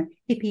 very,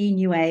 hippie,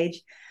 new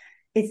age,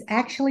 it's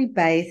actually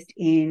based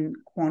in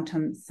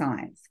quantum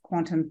science,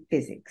 quantum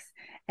physics.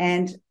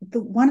 And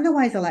one of the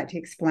ways I like to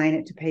explain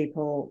it to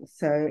people,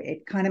 so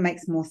it kind of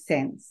makes more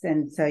sense,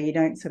 and so you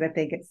don't sort of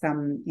think it's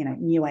some,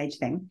 new age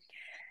thing,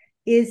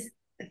 is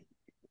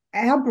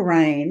our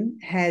brain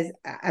has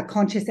a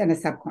conscious and a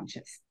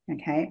subconscious,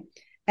 okay?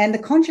 And the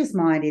conscious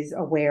mind is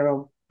aware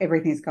of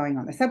everything that's going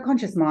on. The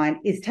subconscious mind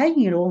is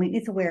taking it all in.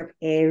 It's aware of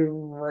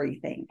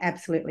everything,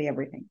 absolutely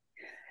everything.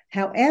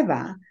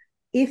 However,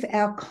 if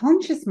our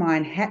conscious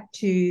mind had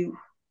to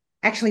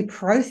actually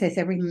process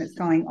everything that's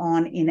going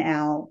on in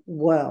our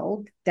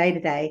world, day to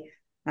day,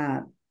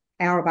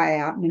 hour by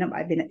hour, minute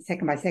by minute,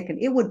 second by second,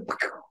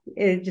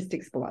 it'd just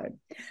explode.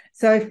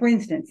 So, for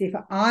instance,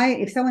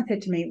 if someone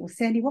said to me, well,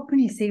 Sandy, what can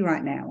you see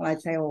right now? Well,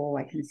 I'd say, oh,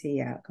 I can see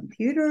a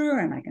computer,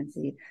 and I can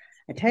see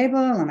a table,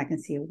 and I can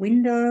see a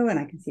window, and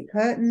I can see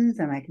curtains,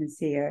 and I can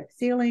see a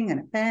ceiling and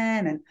a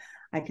fan, and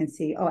I can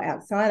see,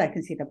 outside, I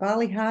can see the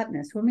barley hut and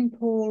a swimming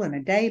pool and a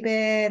day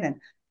bed, and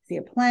see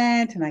a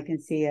plant, and I can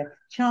see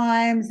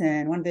chimes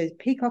and one of those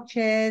peacock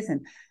chairs,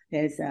 and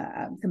there's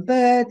some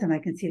birds, and I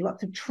can see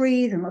lots of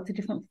trees and lots of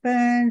different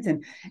ferns.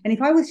 And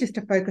if I was just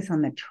to focus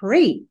on the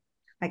tree,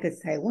 I could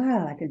say,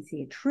 well, I can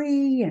see a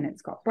tree, and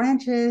it's got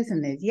branches,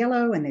 and there's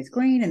yellow, and there's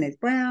green, and there's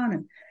brown,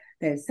 and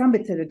there's some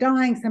bits that are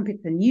dying, some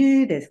bits are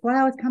new, there's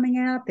flowers coming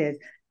out, there's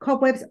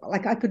cobwebs.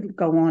 Like, I could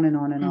go on and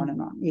on and on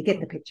and on. You get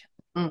the picture.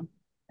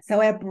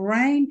 So our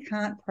brain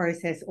can't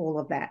process all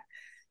of that.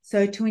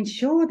 So to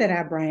ensure that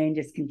our brain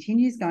just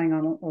continues going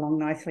on along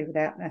nicely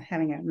without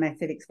having a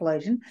massive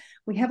explosion,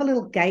 we have a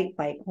little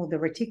gateway called the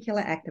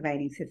reticular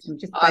activating system.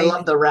 I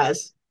love the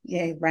RAS.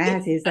 Yeah,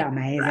 RAS is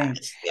amazing.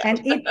 RAS, yeah.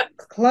 And it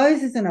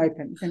closes and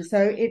opens. And so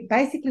it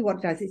basically, what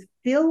it does is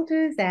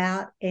filters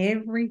out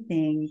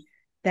everything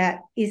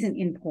that isn't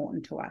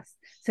important to us,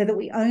 so that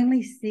we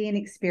only see and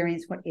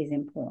experience what is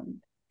important.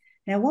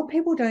 Now, what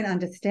people don't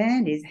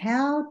understand is,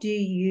 how do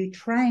you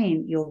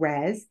train your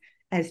RAS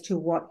as to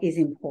what is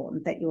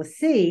important that you'll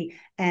see,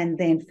 and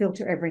then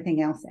filter everything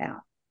else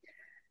out?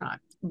 Right.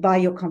 By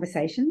your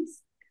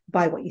conversations,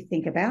 by what you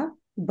think about,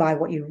 by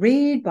what you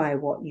read, by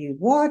what you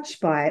watch,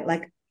 by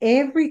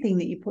everything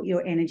that you put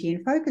your energy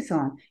and focus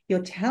on.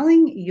 You're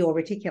telling your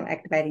reticular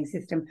activating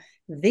system,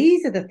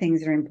 these are the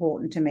things that are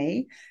important to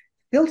me.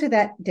 Filter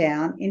that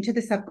down into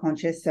the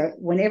subconscious. So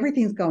when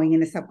everything's going in,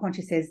 the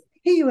subconscious says,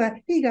 here you are,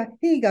 here you go,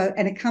 here you go.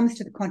 And it comes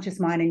to the conscious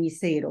mind and you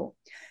see it all.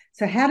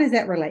 So how does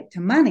that relate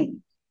to money?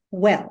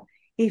 Well,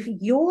 if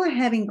you're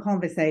having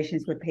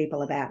conversations with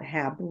people about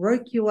how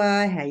broke you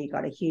are, how you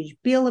got a huge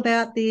bill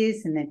about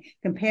this, and then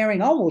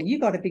comparing, oh, well, you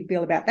got a big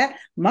bill about that,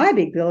 my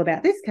big bill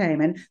about this came,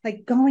 and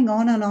like going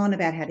on and on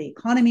about how the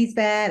economy's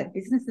bad and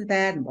business is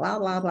bad and blah,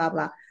 blah, blah,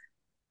 blah.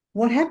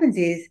 What happens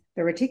is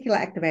the reticular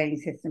activating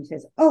system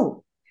says,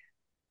 oh,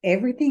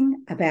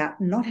 everything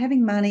about not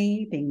having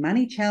money, being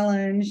money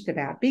challenged,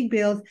 about big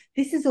bills,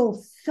 this is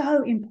all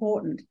so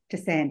important to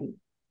Sandy.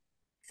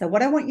 So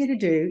what I want you to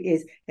do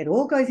is, it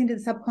all goes into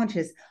the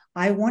subconscious.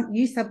 I want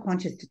you,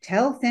 subconscious, to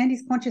tell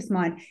Sandy's conscious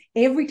mind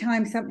every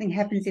time something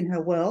happens in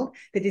her world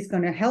that is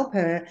going to help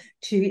her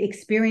to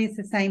experience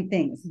the same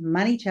things: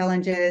 money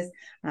challenges,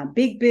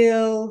 big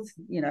bills,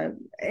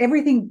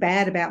 everything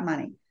bad about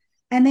money.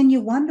 And then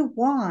you wonder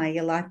why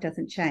your life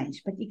doesn't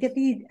change. But you get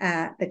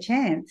the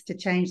chance to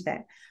change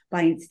that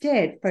by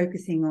instead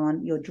focusing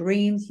on your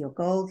dreams, your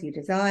goals, your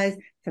desires.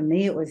 For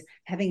me, it was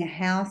having a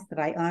house that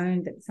I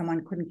owned that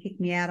someone couldn't kick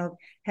me out of,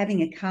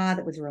 having a car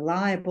that was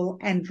reliable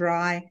and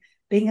dry,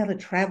 being able to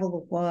travel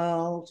the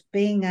world,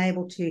 being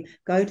able to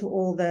go to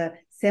all the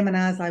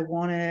seminars I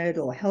wanted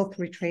or health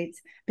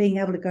retreats, being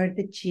able to go to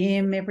the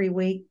gym every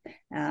week,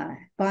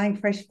 buying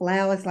fresh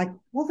flowers, like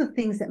all the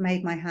things that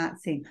made my heart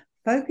sing.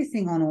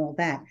 Focusing on all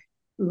that,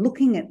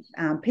 looking at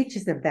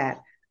pictures of that,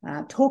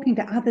 talking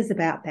to others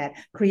about that,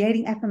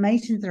 creating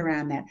affirmations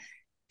around that,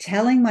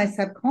 telling my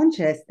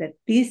subconscious that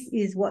this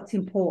is what's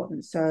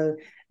important. So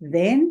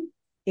then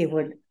it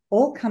would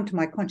all come to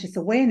my conscious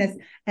awareness.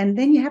 And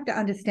then you have to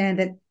understand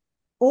that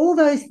all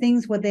those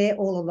things were there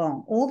all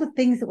along, all the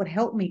things that would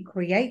help me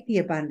create the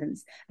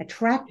abundance,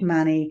 attract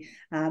money,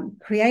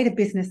 create a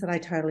business that I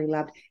totally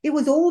loved. It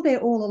was all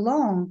there all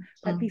along.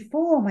 But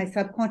before, my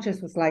subconscious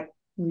was like,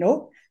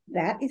 nope,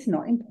 that is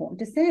not important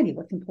to Sandy.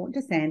 What's important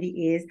to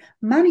Sandy is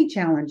money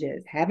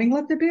challenges, having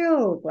lots of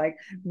bills, like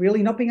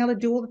really not being able to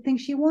do all the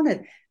things she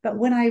wanted. But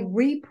when I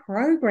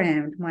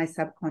reprogrammed my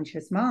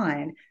subconscious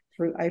mind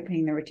through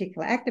opening the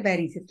reticular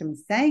activating system and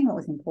saying what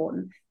was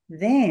important,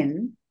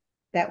 then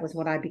that was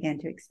what I began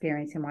to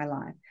experience in my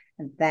life.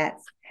 And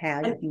that's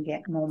how you can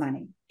get more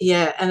money.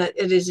 Yeah, and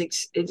it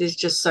is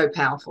just so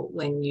powerful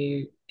when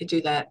you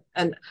do that.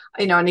 And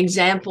an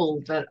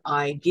example that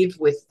I give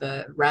with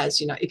the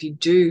Raz, if you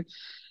do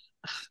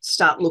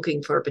start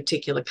looking for a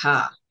particular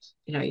car,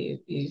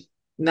 you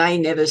may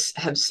never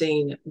have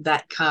seen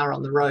that car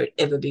on the road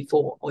ever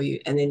before,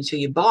 and then until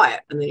you buy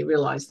it, and then you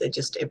realize they're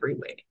just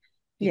everywhere.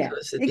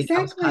 Because it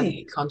becomes part of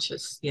your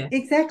conscious. Yeah,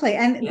 exactly.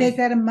 And there's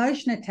that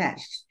emotion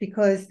attached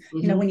because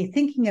when you're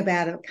thinking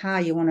about a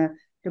car you want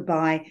to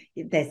buy,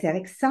 there's that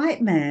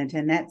excitement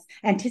and that's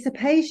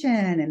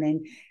anticipation,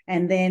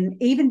 and then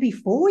even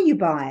before you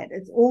buy it,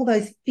 it's all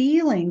those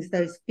feelings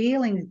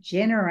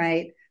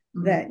generate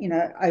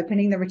the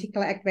opening the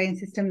reticular activating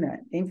system, the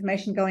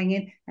information going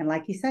in, and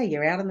like you say,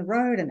 you're out on the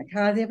road and the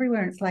cars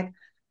everywhere, and it's like,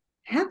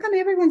 how come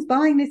everyone's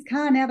buying this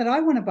car now that I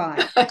want to buy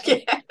it?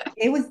 Yeah.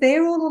 It was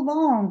there all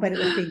along, but it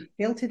was being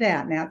filtered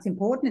out. Now it's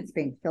important it's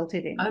being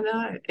filtered in. I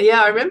know.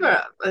 Yeah, I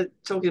remember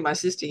talking to my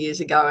sister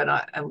years ago,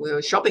 and we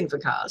were shopping for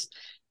cars,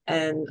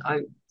 and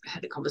I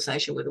had a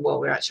conversation with her while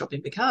we were out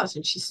shopping for cars,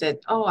 and she said,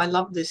 "Oh, I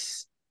love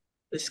this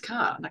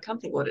car," and I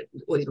can't think what it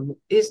even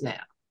is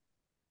now.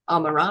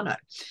 Murano,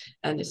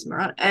 and it's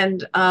Murano,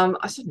 and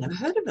I said, "Never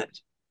heard of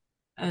it."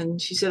 And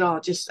she said, "Oh, I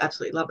just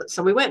absolutely love it."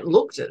 So we went and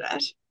looked at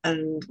it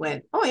and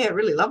went, "Oh yeah,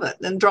 really love it."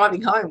 And then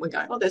driving home, we're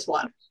going, "Oh, there's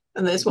one."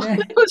 And there's one.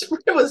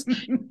 It was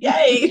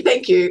yay,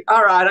 thank you.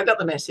 All right, I got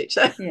the message.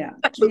 Yeah.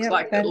 That looks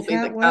like it'll be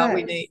the car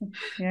we need.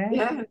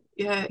 Yeah.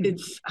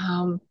 It's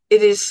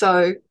it is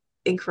so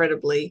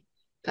incredibly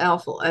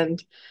powerful.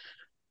 And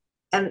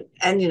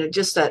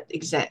just that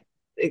exact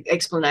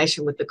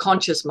explanation with the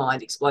conscious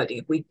mind exploding.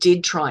 If we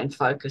did try and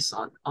focus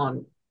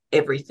on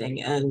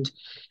everything, and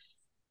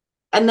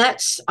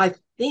that's, I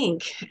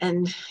think,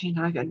 and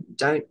I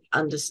don't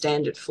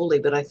understand it fully,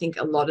 but I think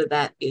a lot of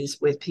that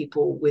is with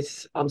people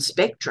on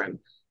spectrum,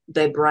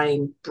 their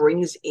brain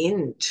brings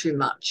in too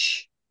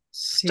much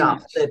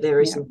stuff, that there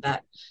isn't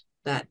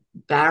that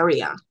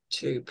barrier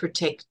to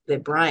protect their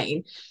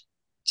brain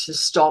to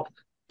stop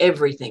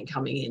everything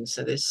coming in.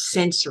 So there's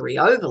sensory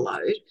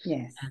overload.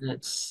 Yes.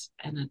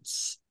 And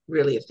it's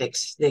really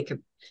affects their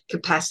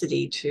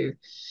capacity to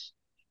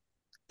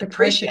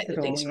appreciate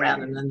the things around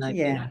them, and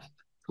they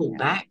pull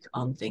back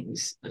on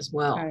things as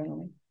well.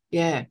 Totally.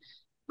 Yeah,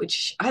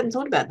 which I hadn't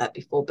thought about that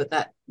before, but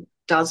that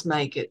does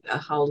make it a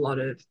whole lot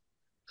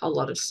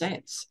of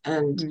sense.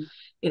 And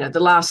the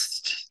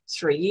last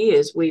 3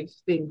 years we've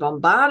been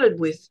bombarded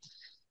with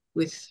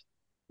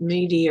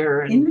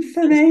media and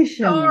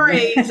information,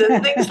 stories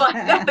and things like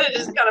that. It's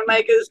just going to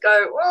make us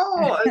go,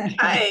 "Oh,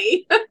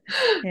 okay."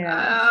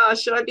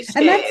 Should I be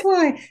scared?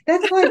 And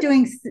that's why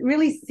doing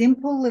really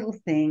simple little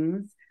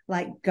things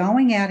like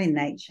going out in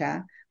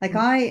nature. Like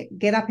I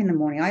get up in the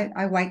morning,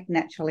 I wake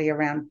naturally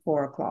around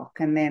 4 o'clock,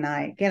 and then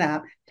I get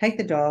up, take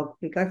the dog,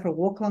 we go for a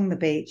walk along the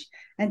beach,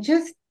 and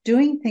just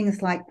doing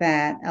things like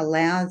that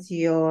allows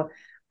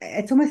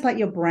it's almost like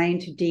your brain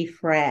to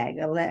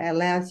defrag,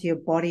 allows your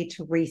body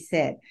to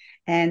reset.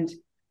 And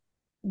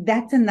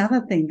that's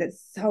another thing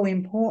that's so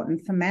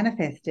important for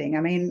manifesting.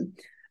 I mean,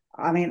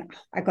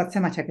 I got so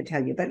much I could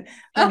tell you, but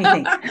let me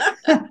think.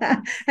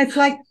 It's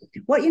like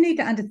what you need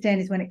to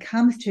understand is when it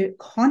comes to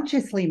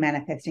consciously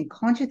manifesting,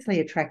 consciously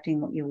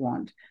attracting what you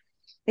want,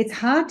 it's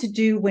hard to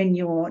do when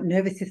your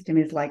nervous system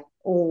is like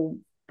all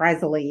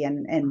frazzly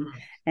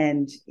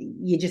and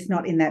you're just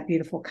not in that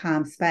beautiful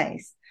calm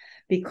space.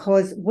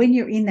 Because when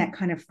you're in that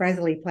kind of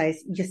frazzly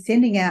place, you're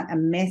sending out a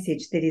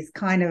message that is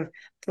kind of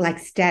like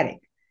static.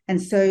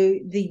 And so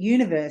the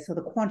universe or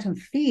the quantum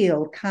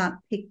field can't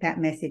pick that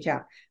message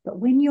up. But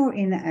when you're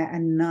in a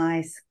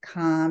nice,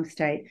 calm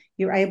state,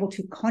 you're able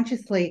to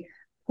consciously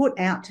put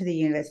out to the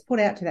universe, put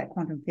out to that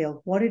quantum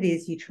field what it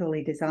is you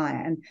truly desire.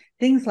 And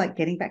things like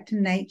getting back to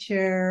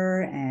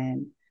nature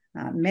and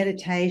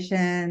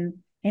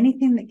meditation,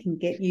 anything that can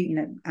get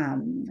you,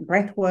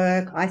 breath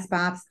work, ice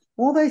baths,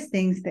 all those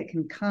things that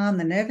can calm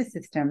the nervous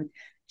system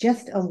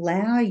just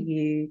allow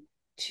you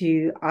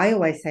to, I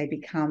always say,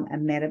 become a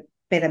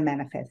better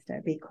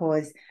manifester,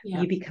 because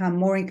you become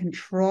more in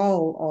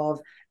control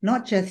of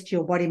not just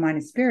your body, mind,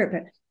 and spirit,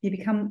 but you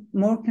become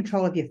more in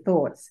control of your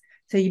thoughts.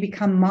 So you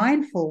become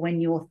mindful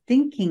when you're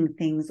thinking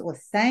things or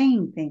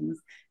saying things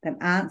that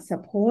aren't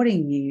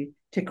supporting you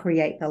to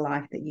create the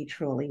life that you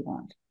truly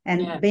want.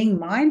 And being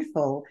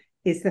mindful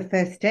is the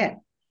first step,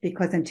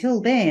 because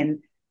until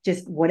then,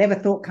 just whatever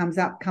thought comes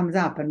up,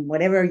 and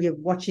whatever you're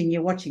watching,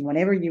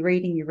 whatever you're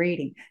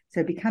reading.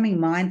 So becoming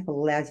mindful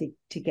allows you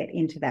to get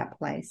into that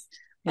place.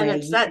 And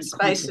it's that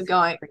space of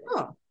going,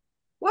 oh,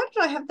 why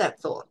did I have that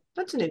thought?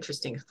 That's an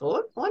interesting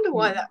thought. I wonder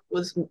why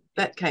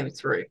that came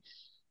through.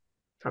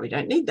 Probably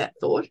don't need that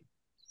thought,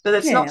 but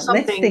it's not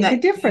something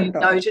that you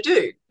know to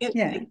do.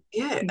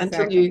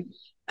 Exactly.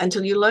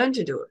 Until you learn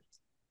to do it,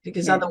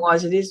 because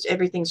otherwise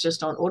everything's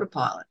just on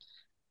autopilot.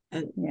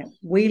 And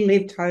we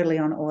live totally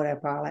on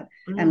autopilot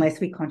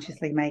unless we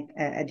consciously make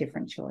a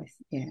different choice.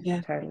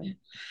 Totally.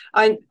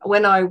 I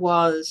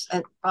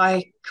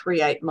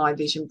create my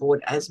vision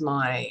board as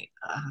my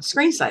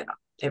screensaver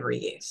every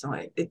year. So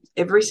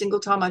every single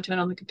time I turn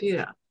on the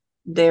computer,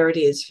 there it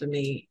is for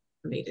me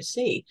to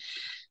see.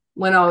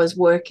 When I was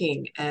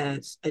working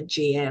as a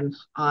GM,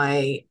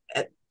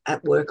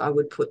 at work, I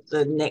would put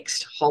the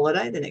next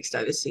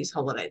overseas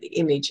holiday, the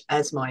image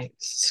as my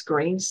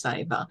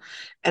screensaver.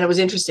 And it was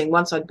interesting.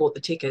 Once I'd bought the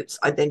tickets,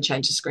 I'd then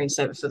change the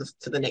screensaver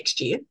for the next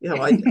year.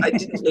 I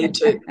didn't need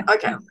to.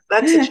 Okay,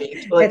 that's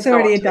achieved. Well, it's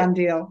already a done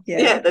deal.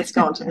 Yeah, let's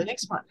go on to the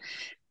next one.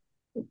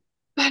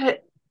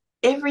 But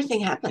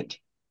everything happened.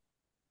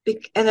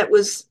 And it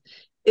was,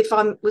 if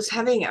I was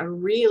having a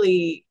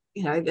really,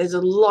 there's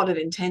a lot of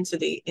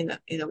intensity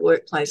in a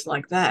workplace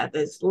like that.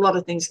 There's a lot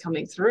of things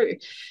coming through,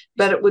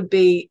 but it would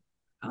be,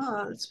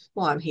 that's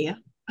why I'm here.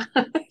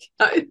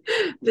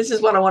 This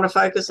is what I want to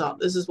focus on.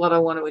 This is what I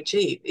want to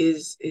achieve.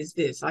 Is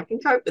this? I can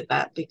cope with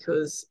that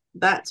because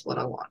that's what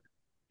I want.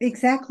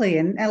 Exactly.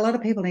 And a lot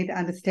of people need to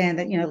understand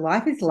that,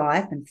 life is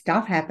life and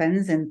stuff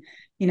happens, and,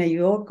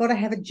 you've got to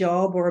have a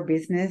job or a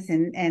business,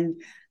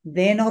 and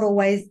they're not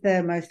always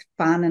the most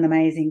fun and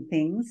amazing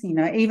things.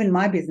 Even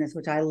my business,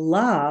 which I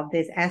love,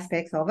 there's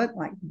aspects of it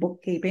like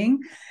bookkeeping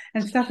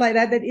and stuff like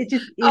that it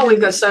just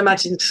we've got so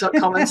much in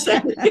common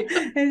sense.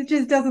 It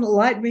just doesn't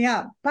light me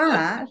up.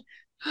 But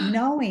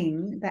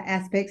knowing the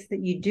aspects that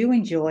you do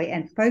enjoy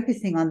and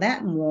focusing on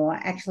that more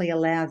actually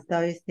allows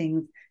those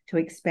things to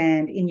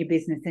expand in your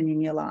business and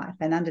in your life,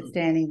 and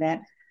understanding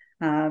that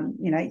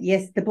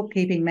yes, the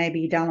bookkeeping may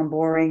be dull and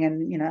boring,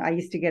 and I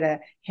used to get a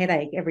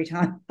headache every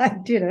time I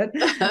did it.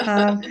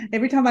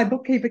 Every time my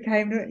bookkeeper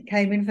came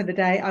in for the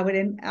day, I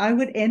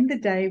would end the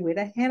day with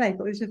a headache.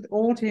 It was just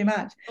all too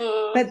much.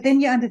 But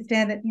then you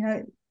understand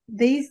that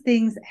these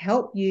things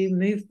help you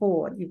move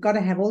forward. You've got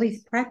to have all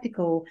these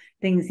practical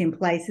things in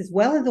place, as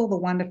well as all the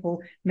wonderful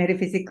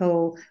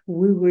metaphysical,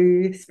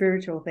 woo-woo,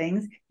 spiritual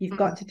things. You've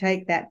got to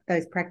take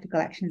those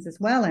practical actions as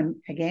well. And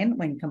again,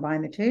 when you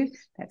combine the two,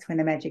 that's when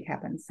the magic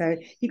happens. So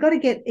you've got to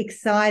get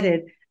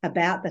excited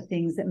about the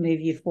things that move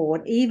you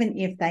forward, even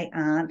if they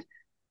aren't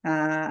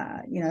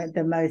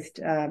the most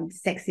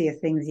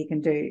sexiest things you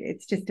can do.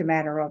 It's just a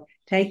matter of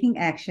taking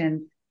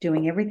action,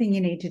 doing everything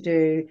you need to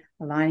do,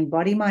 aligning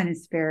body, mind, and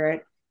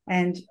spirit.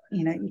 And,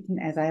 you can,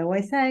 as I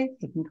always say,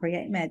 you can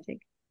create magic.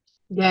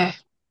 Yeah.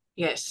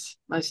 Yes,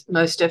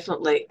 most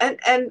definitely.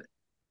 And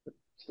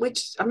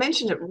which I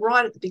mentioned it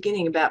right at the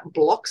beginning about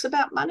blocks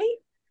about money.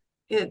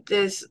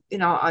 There's,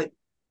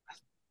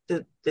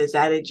 there's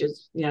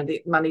adages,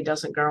 the money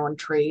doesn't grow on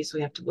trees.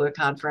 We have to work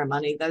hard for our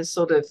money, those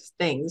sort of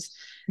things.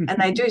 And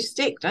they do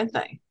stick, don't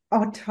they?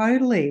 Oh,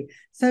 totally.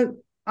 So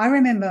I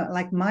remember,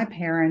 like, my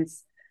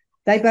parents,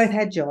 they both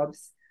had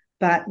jobs,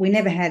 but we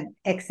never had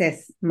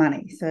excess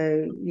money.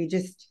 So you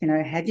just,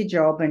 had your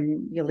job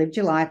and you lived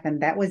your life,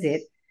 and that was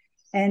it.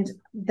 And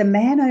the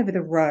man over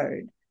the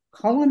road,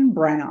 Colin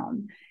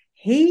Brown,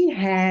 he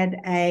had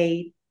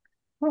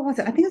what was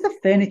it? I think it was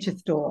a furniture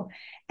store.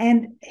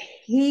 And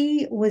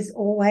he was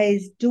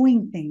always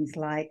doing things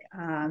like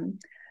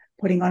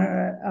putting on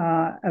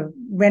a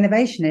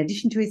renovation in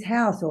addition to his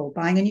house, or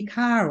buying a new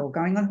car, or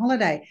going on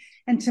holiday.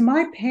 And to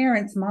my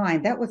parents'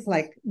 mind, that was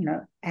like,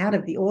 out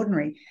of the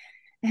ordinary.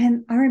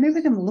 And I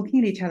remember them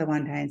looking at each other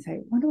one day and say,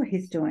 wonder what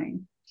he's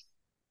doing.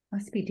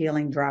 Must be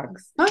dealing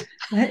drugs.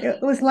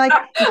 It was like,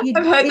 I've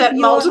heard that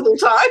multiple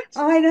times.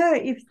 I know,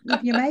 if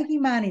you're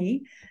making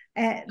money,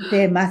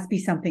 there must be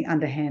something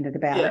underhanded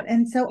about it.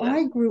 And so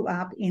I grew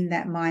up in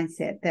that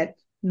mindset that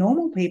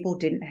normal people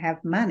didn't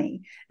have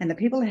money, and the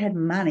people that had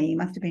money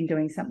must have been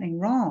doing something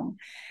wrong.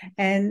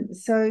 And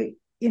so,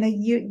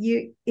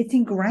 it's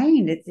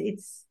ingrained.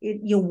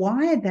 You're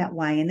wired that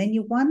way. And then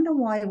you wonder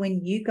why,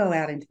 when you go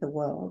out into the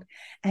world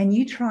and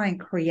you try and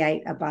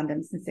create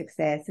abundance and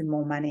success and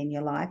more money in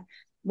your life,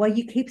 well,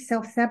 you keep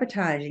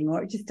self-sabotaging,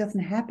 or it just doesn't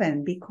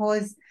happen,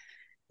 because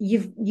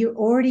you're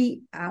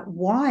already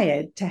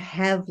wired to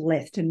have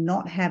less, to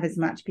not have as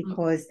much,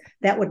 because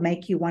that would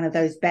make you one of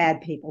those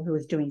bad people who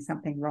is doing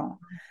something wrong.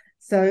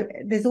 So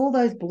there's all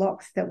those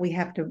blocks that we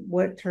have to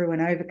work through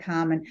and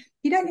overcome. And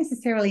you don't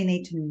necessarily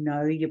need to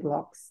know your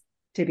blocks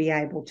to be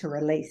able to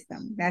release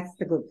them. That's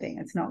the good thing.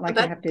 It's not like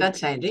you have to.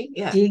 That's handy.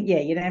 Yeah.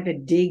 You don't have to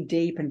dig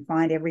deep and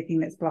find everything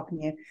that's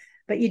blocking you.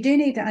 But you do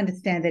need to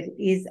understand that it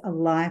is a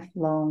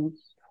lifelong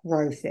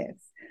process.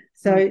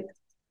 So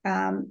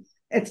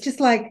it's just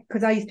like,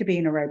 because I used to be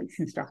an aerobics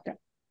instructor.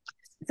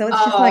 So it's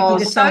just like you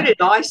decide. So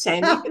did I,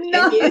 Sandy, for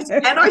 10 years.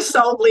 And I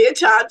sold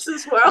leotards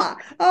as well.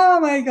 Oh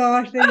my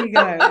gosh, there you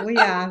go. We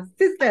are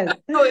sisters.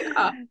 We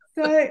are.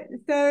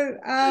 So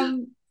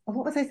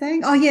what was I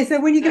saying? Oh yeah, so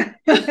when you go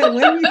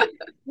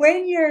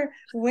when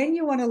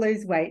you want to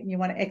lose weight and you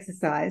want to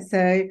exercise.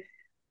 So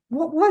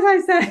what was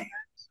I saying?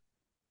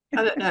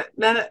 I don't know.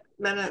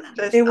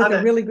 It was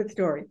a really good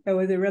story. It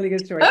was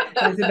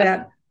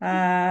about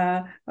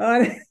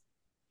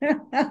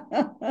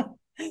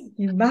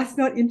you must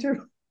not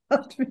interrupt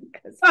me,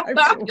 because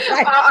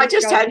I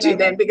just had you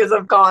then, because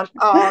I've gone,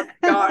 oh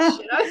gosh.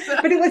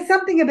 But it was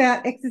something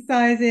about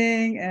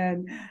exercising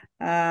and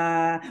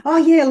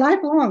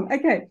lifelong.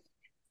 Okay.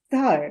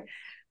 So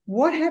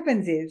what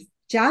happens is,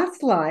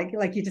 just like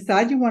you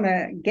decide you want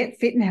to get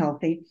fit and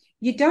healthy,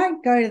 you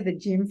don't go to the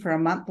gym for a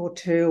month or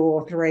 2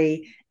 or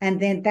 3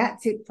 and then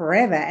that's it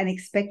forever, and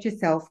expect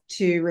yourself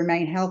to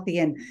remain healthy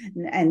and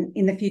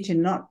in the future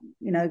not,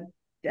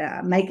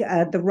 make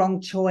the wrong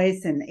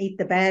choice and eat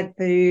the bad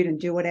food and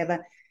do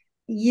whatever.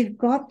 You've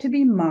got to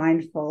be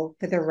mindful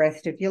for the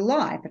rest of your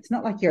life. It's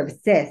not like you're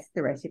obsessed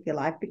the rest of your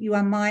life, but you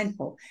are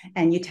mindful,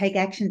 and you take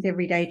actions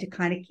every day to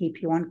kind of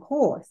keep you on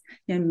course.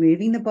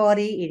 Moving the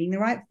body, eating the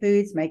right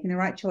foods, making the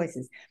right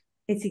choices.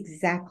 It's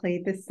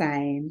exactly the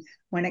same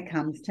when it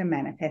comes to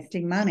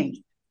manifesting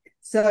money.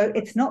 So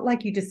it's not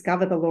like you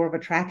discover the law of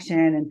attraction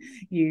and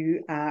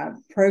you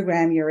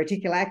program your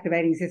reticular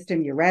activating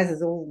system, your RAS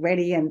is all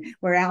ready and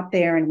we're out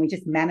there and we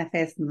just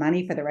manifest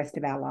money for the rest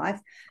of our life.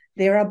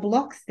 There are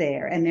blocks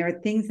there, and there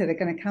are things that are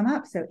going to come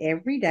up. So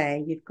every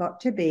day you've got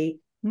to be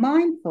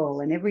mindful,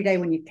 and every day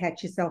when you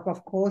catch yourself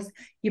off course,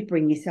 you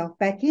bring yourself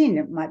back in.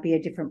 It might be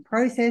a different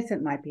process.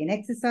 It might be an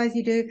exercise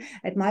you do.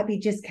 It might be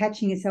just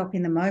catching yourself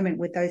in the moment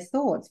with those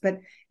thoughts. But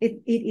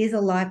it is a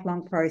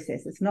lifelong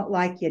process. It's not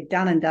like you're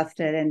done and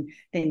dusted and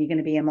then you're going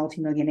to be a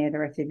multimillionaire the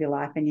rest of your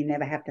life and you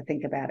never have to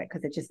think about it,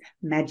 because it just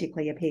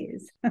magically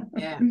appears.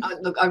 Yeah.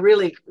 Look, I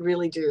really,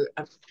 really do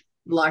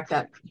like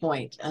that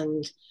point.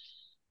 And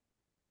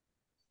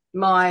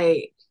when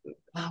I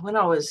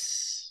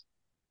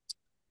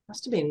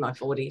must have been in my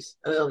 40s,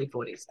 early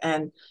 40s,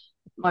 and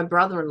my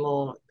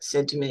brother-in-law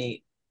said to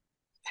me,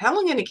 how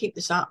long are you going to keep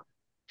this up?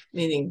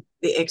 Meaning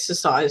the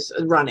exercise,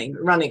 running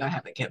I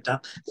haven't kept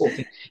up.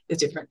 Walking is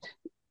different.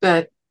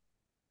 But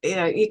when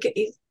are you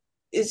going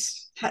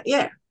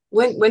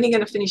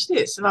to finish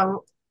this? And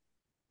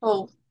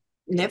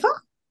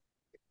never.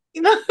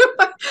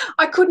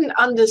 I couldn't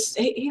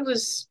understand. He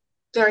was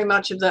very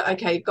much of the,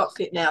 okay, you've got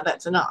fit now,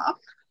 that's enough.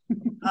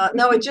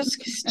 No, it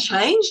just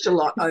changed a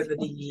lot over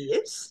the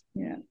years.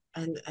 Yeah.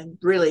 And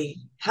really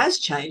has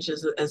changed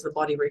as the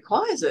body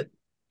requires it.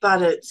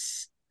 But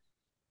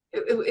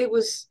it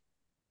was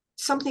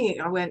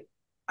something I went,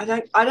 I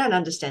don't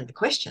understand the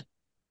question.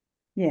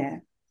 Yeah.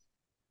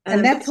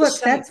 And that's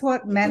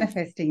what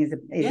manifesting is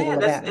all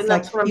about. It's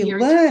like you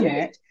learn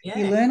it,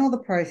 you learn all the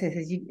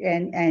processes,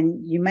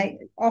 and you make,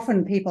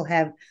 often people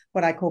have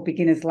what I call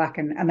beginner's luck,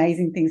 and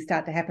amazing things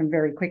start to happen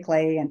very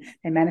quickly and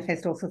they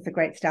manifest all sorts of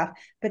great stuff.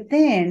 But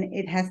then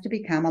it has to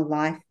become a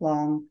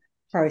lifelong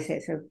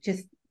process of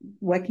just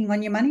working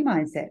on your money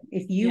mindset.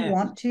 If you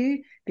want to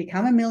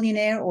become a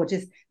millionaire, or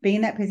just be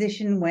in that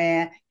position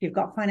where you've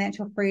got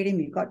financial freedom,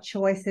 you've got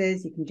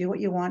choices, you can do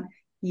what you want,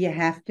 you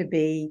have to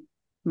be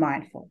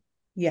mindful.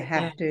 You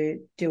have to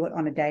do it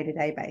on a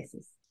day-to-day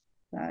basis.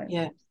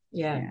 So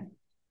yeah.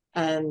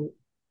 And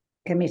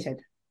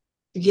committed.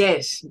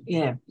 Yes,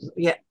 yeah.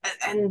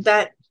 And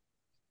that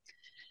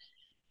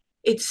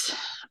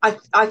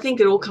I think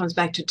it all comes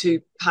back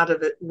to part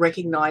of it,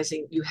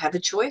 recognizing you have a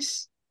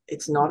choice.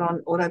 It's not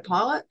on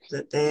autopilot,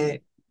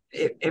 that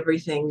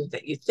everything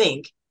that you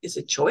think is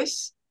a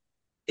choice.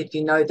 If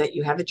you know that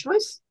you have a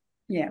choice.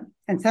 Yeah.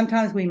 And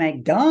sometimes we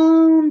make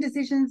dumb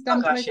decisions,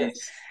 dumb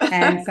choices, yes.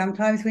 and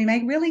sometimes we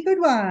make really good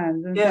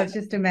ones. And so Yeah. it's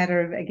just a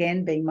matter of,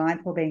 again, being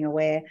mindful, being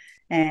aware,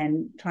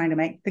 and trying to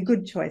make the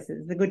good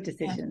choices, the good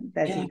decisions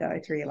as you go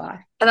through your life.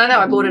 And I know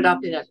I brought it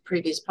up in a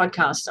previous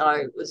podcast.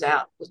 I was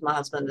out with my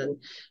husband and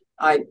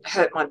I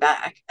hurt my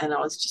back and I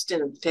was just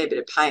in a fair bit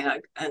of pain,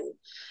 and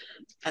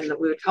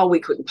we were told we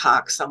couldn't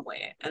park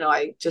somewhere. And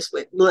I just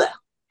went bleh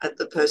at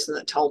the person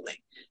that told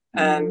me.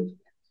 And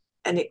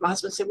my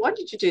husband said, "Why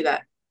did you do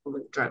that?" And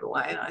we drove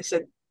away. And I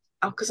said,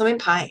 "Oh, because I'm in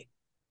pain."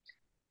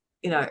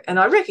 And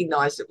I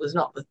recognised it was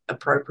not the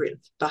appropriate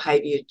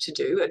behaviour to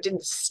do. I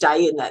didn't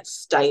stay in that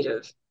state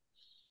of,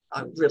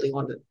 I really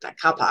wanted that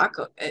car park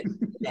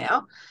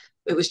now.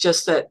 It was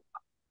just that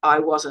I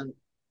wasn't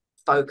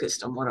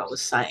focused on what I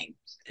was saying.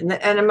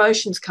 And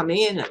emotions come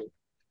in and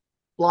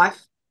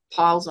life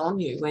piles on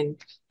you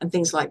and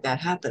things like that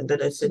happen.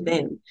 But it's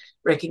then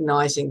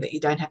recognising that you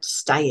don't have to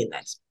stay in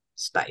that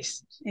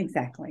space.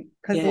 Exactly.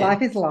 Because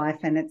life is life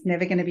and it's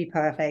never going to be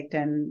perfect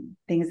and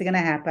things are going to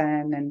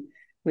happen, and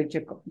we've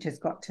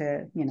just got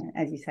to,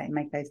 as you say,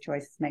 make those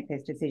choices, make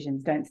those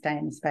decisions, don't stay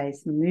in the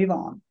space, move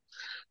on.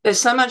 There's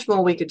so much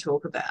more we could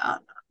talk about.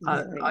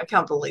 I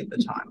can't believe the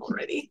time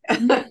already. I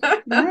know.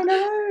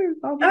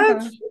 Oh my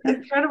gosh.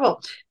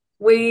 Incredible.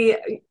 We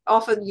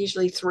offer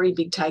usually 3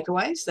 big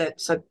takeaways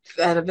so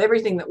out of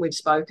everything that we've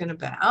spoken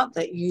about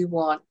that you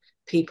want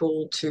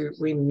people to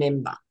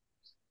remember.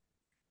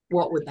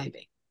 What would they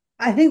be?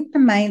 I think the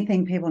main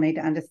thing people need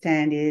to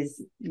understand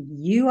is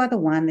you are the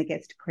one that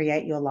gets to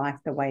create your life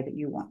the way that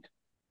you want.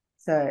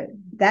 So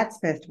that's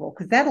first of all,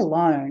 because that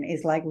alone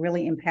is like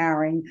really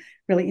empowering,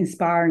 really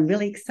inspiring,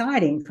 really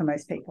exciting for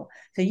most people.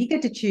 So you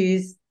get to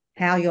choose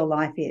how your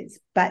life is,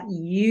 but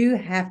you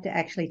have to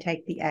actually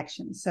take the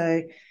action.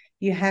 So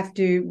you have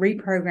to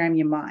reprogram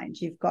your mind.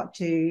 You've got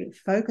to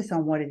focus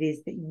on what it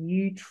is that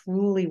you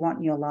truly want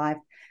in your life,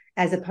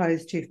 as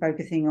opposed to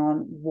focusing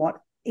on what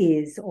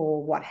is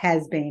or what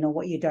has been or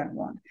what you don't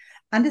want.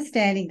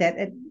 Understanding that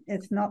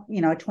it's not, a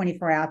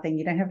 24-hour thing.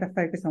 You don't have to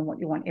focus on what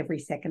you want every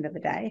second of the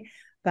day,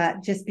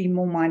 but just be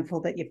more mindful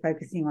that you're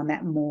focusing on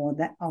that more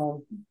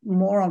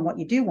on what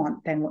you do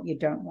want than what you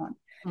don't want.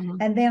 Mm-hmm.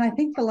 And then I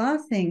think the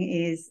last thing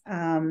is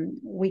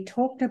we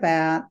talked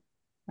about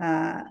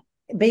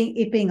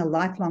being a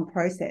lifelong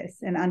process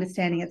and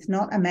understanding it's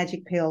not a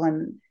magic pill.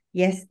 And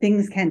yes,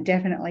 things can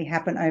definitely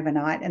happen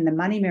overnight. And the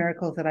money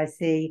miracles that I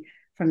see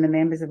from the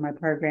members of my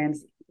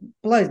programs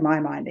blows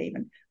my mind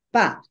even.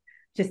 But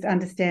just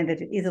understand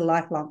that it is a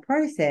lifelong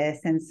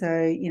process. And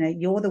so,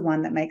 you're the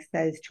one that makes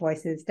those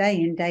choices day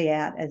in, day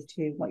out as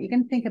to what you're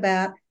going to think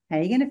about, how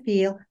you're going to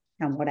feel,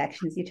 and what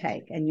actions you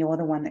take. And you're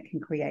the one that can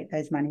create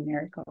those money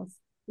miracles.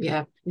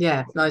 Yeah,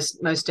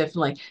 most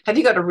definitely. Have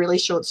you got a really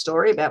short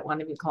story about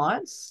one of your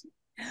clients?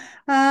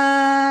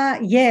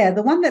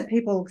 The one that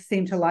people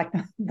seem to like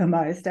the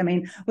most. I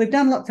mean, we've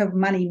done lots of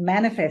money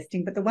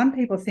manifesting, but the one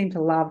people seem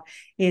to love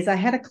is I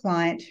had a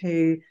client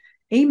who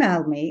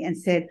emailed me and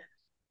said,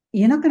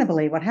 "You're not going to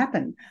believe what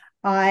happened.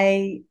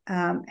 I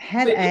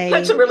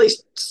That's a really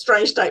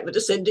strange statement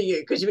to send to you,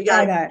 because you'd be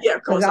going, yeah,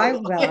 of course I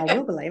will. I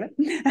will believe it."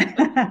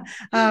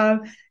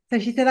 So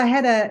she said, I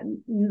had I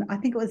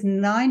think it was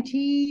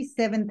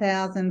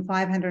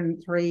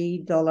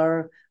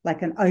 $97,503,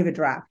 like an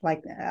overdraft,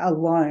 like a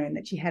loan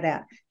that she had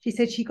out. She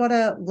said she got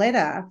a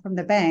letter from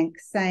the bank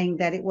saying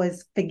that it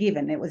was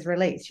forgiven, it was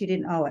released, she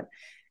didn't owe it.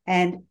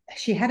 And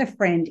she had a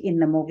friend in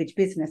the mortgage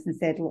business and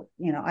said, "Look,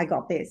 I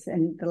got this."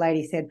 And the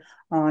lady said,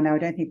 "Oh, no, I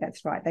don't think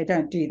that's right. They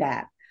don't do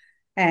that."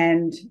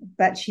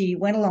 But she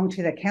went along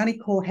to the county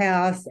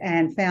courthouse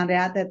and found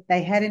out that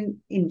they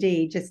hadn't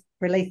indeed just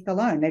released the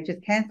loan. They've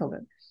just cancelled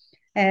it.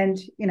 And,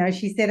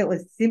 she said it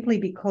was simply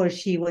because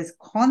she was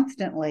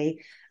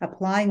constantly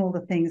applying all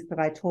the things that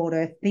I taught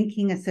her,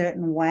 thinking a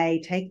certain way,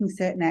 taking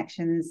certain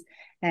actions.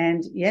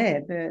 And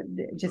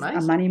just amazing.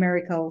 A money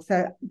miracle.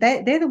 So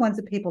they're the ones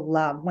that people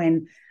love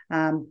when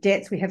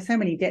debts, we have so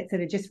many debts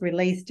that are just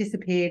released,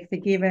 disappeared,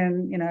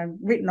 forgiven,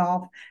 written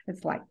off.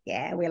 It's like,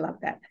 yeah, we love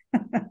that.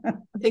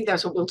 I think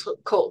that's what we'll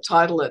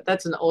title it.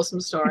 That's an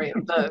awesome story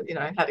of the,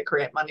 how to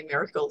create money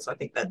miracles. I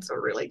think that's a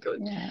really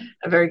good,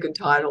 a very good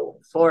title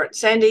for it.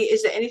 Sandy,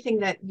 is there anything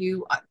that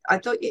I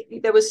thought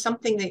there was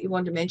something that you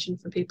wanted to mention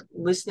for people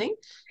listening?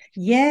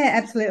 Yeah,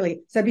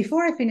 absolutely. So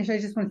before I finish, I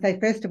just want to say,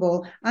 first of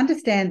all,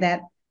 understand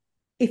that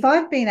if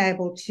I've been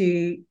able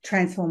to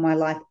transform my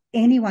life,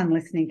 anyone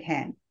listening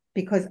can,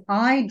 because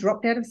I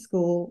dropped out of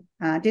school,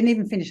 didn't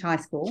even finish high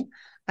school.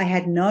 I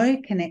had no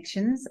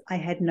connections. I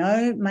had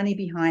no money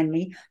behind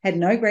me, had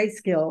no great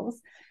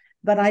skills,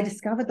 but I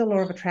discovered the law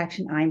of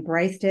attraction. I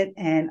embraced it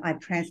and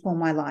I've transformed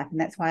my life. And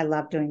that's why I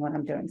love doing what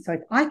I'm doing. So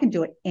if I can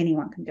do it,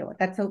 anyone can do it.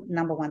 That's the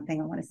number one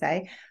thing I want to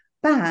say.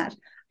 But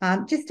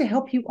just to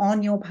help you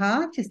on your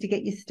path, just to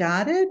get you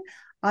started,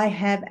 I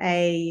have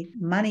a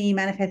money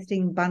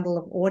manifesting bundle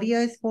of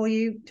audios for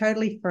you,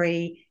 totally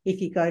free. If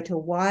you go to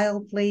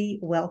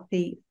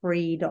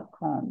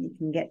wildlywealthyfree.com, you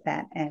can get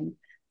that and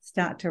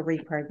start to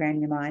reprogram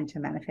your mind to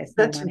manifest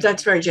more money.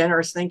 That's very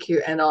generous. Thank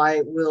you. And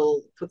I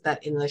will put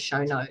that in the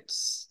show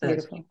notes.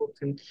 Beautiful. People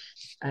can,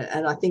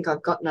 and I think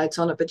I've got notes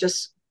on it, but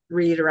just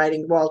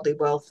reiterating, wildly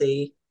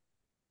wealthy.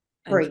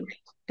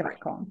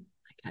 Free.com.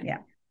 Okay. Yeah.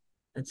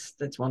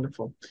 That's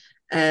wonderful.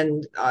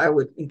 And I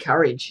would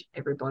encourage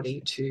everybody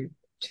to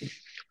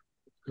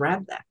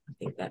grab that. I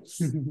think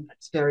that's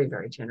very,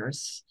 very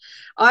generous.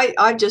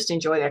 I just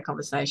enjoyed our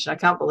conversation. I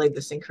can't believe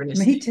the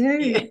synchronicity. Me too.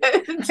 Yeah.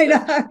 I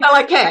know. Well,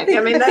 I can.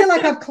 I feel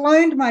like I've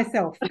cloned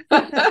myself.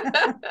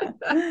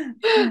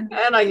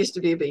 And I used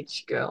to be a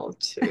beach girl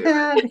too.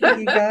 There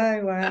you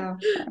go.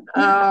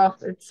 Wow.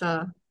 It's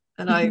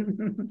and I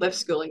left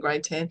school in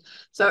grade 10.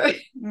 So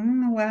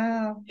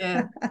wow.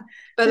 Yeah.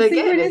 But the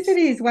again,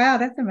 synchronicities, wow,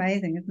 that's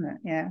amazing, isn't it?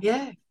 Yeah.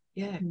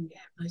 Yeah,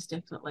 most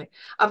definitely.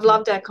 I've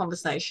loved our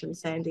conversation,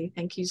 Sandy.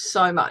 Thank you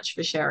so much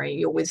for sharing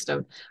your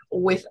wisdom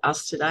with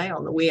us today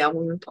on the We Are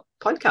Women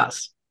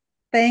podcast.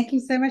 Thank you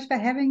so much for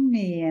having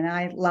me. And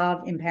I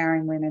love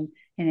empowering women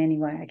in any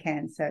way I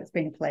can. So it's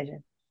been a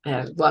pleasure.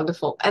 Yeah,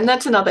 wonderful. And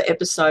that's another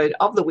episode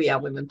of the We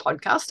Are Women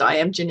podcast. I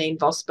am Janeen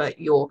Vosper,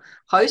 your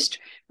host.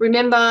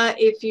 Remember,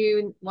 if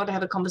you want to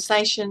have a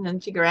conversation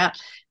and figure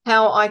out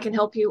how I can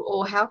help you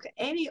or how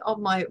any of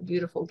my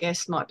beautiful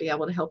guests might be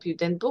able to help you,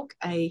 then book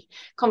a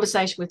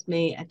conversation with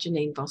me at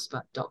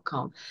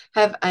janeenvosper.com.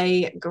 Have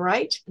a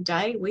great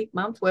day, week,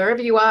 month,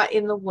 wherever you are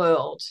in the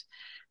world.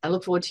 I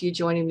look forward to you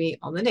joining me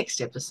on the next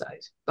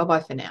episode.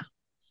 Bye-bye for now.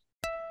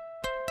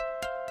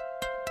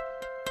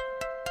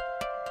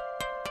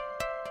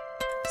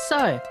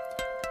 So,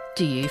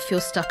 do you feel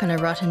stuck in a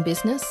rut in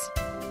business?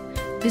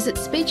 Visit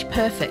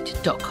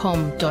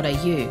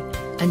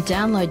speechperfect.com.au and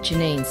download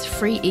Janeen's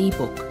free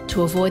ebook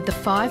to avoid the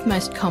 5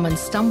 most common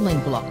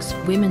stumbling blocks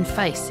women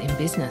face in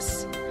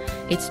business.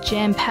 It's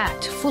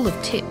jam-packed full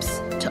of tips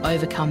to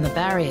overcome the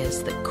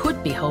barriers that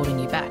could be holding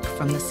you back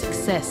from the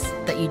success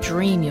that you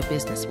dream your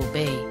business will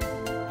be.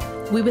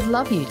 We would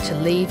love you to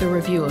leave a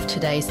review of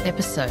today's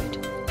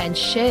episode and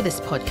share this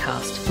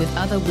podcast with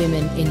other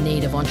women in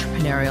need of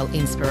entrepreneurial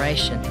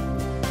inspiration.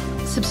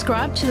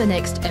 Subscribe to the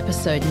next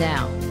episode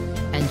now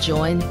and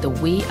join the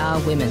We Are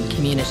Women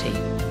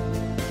community.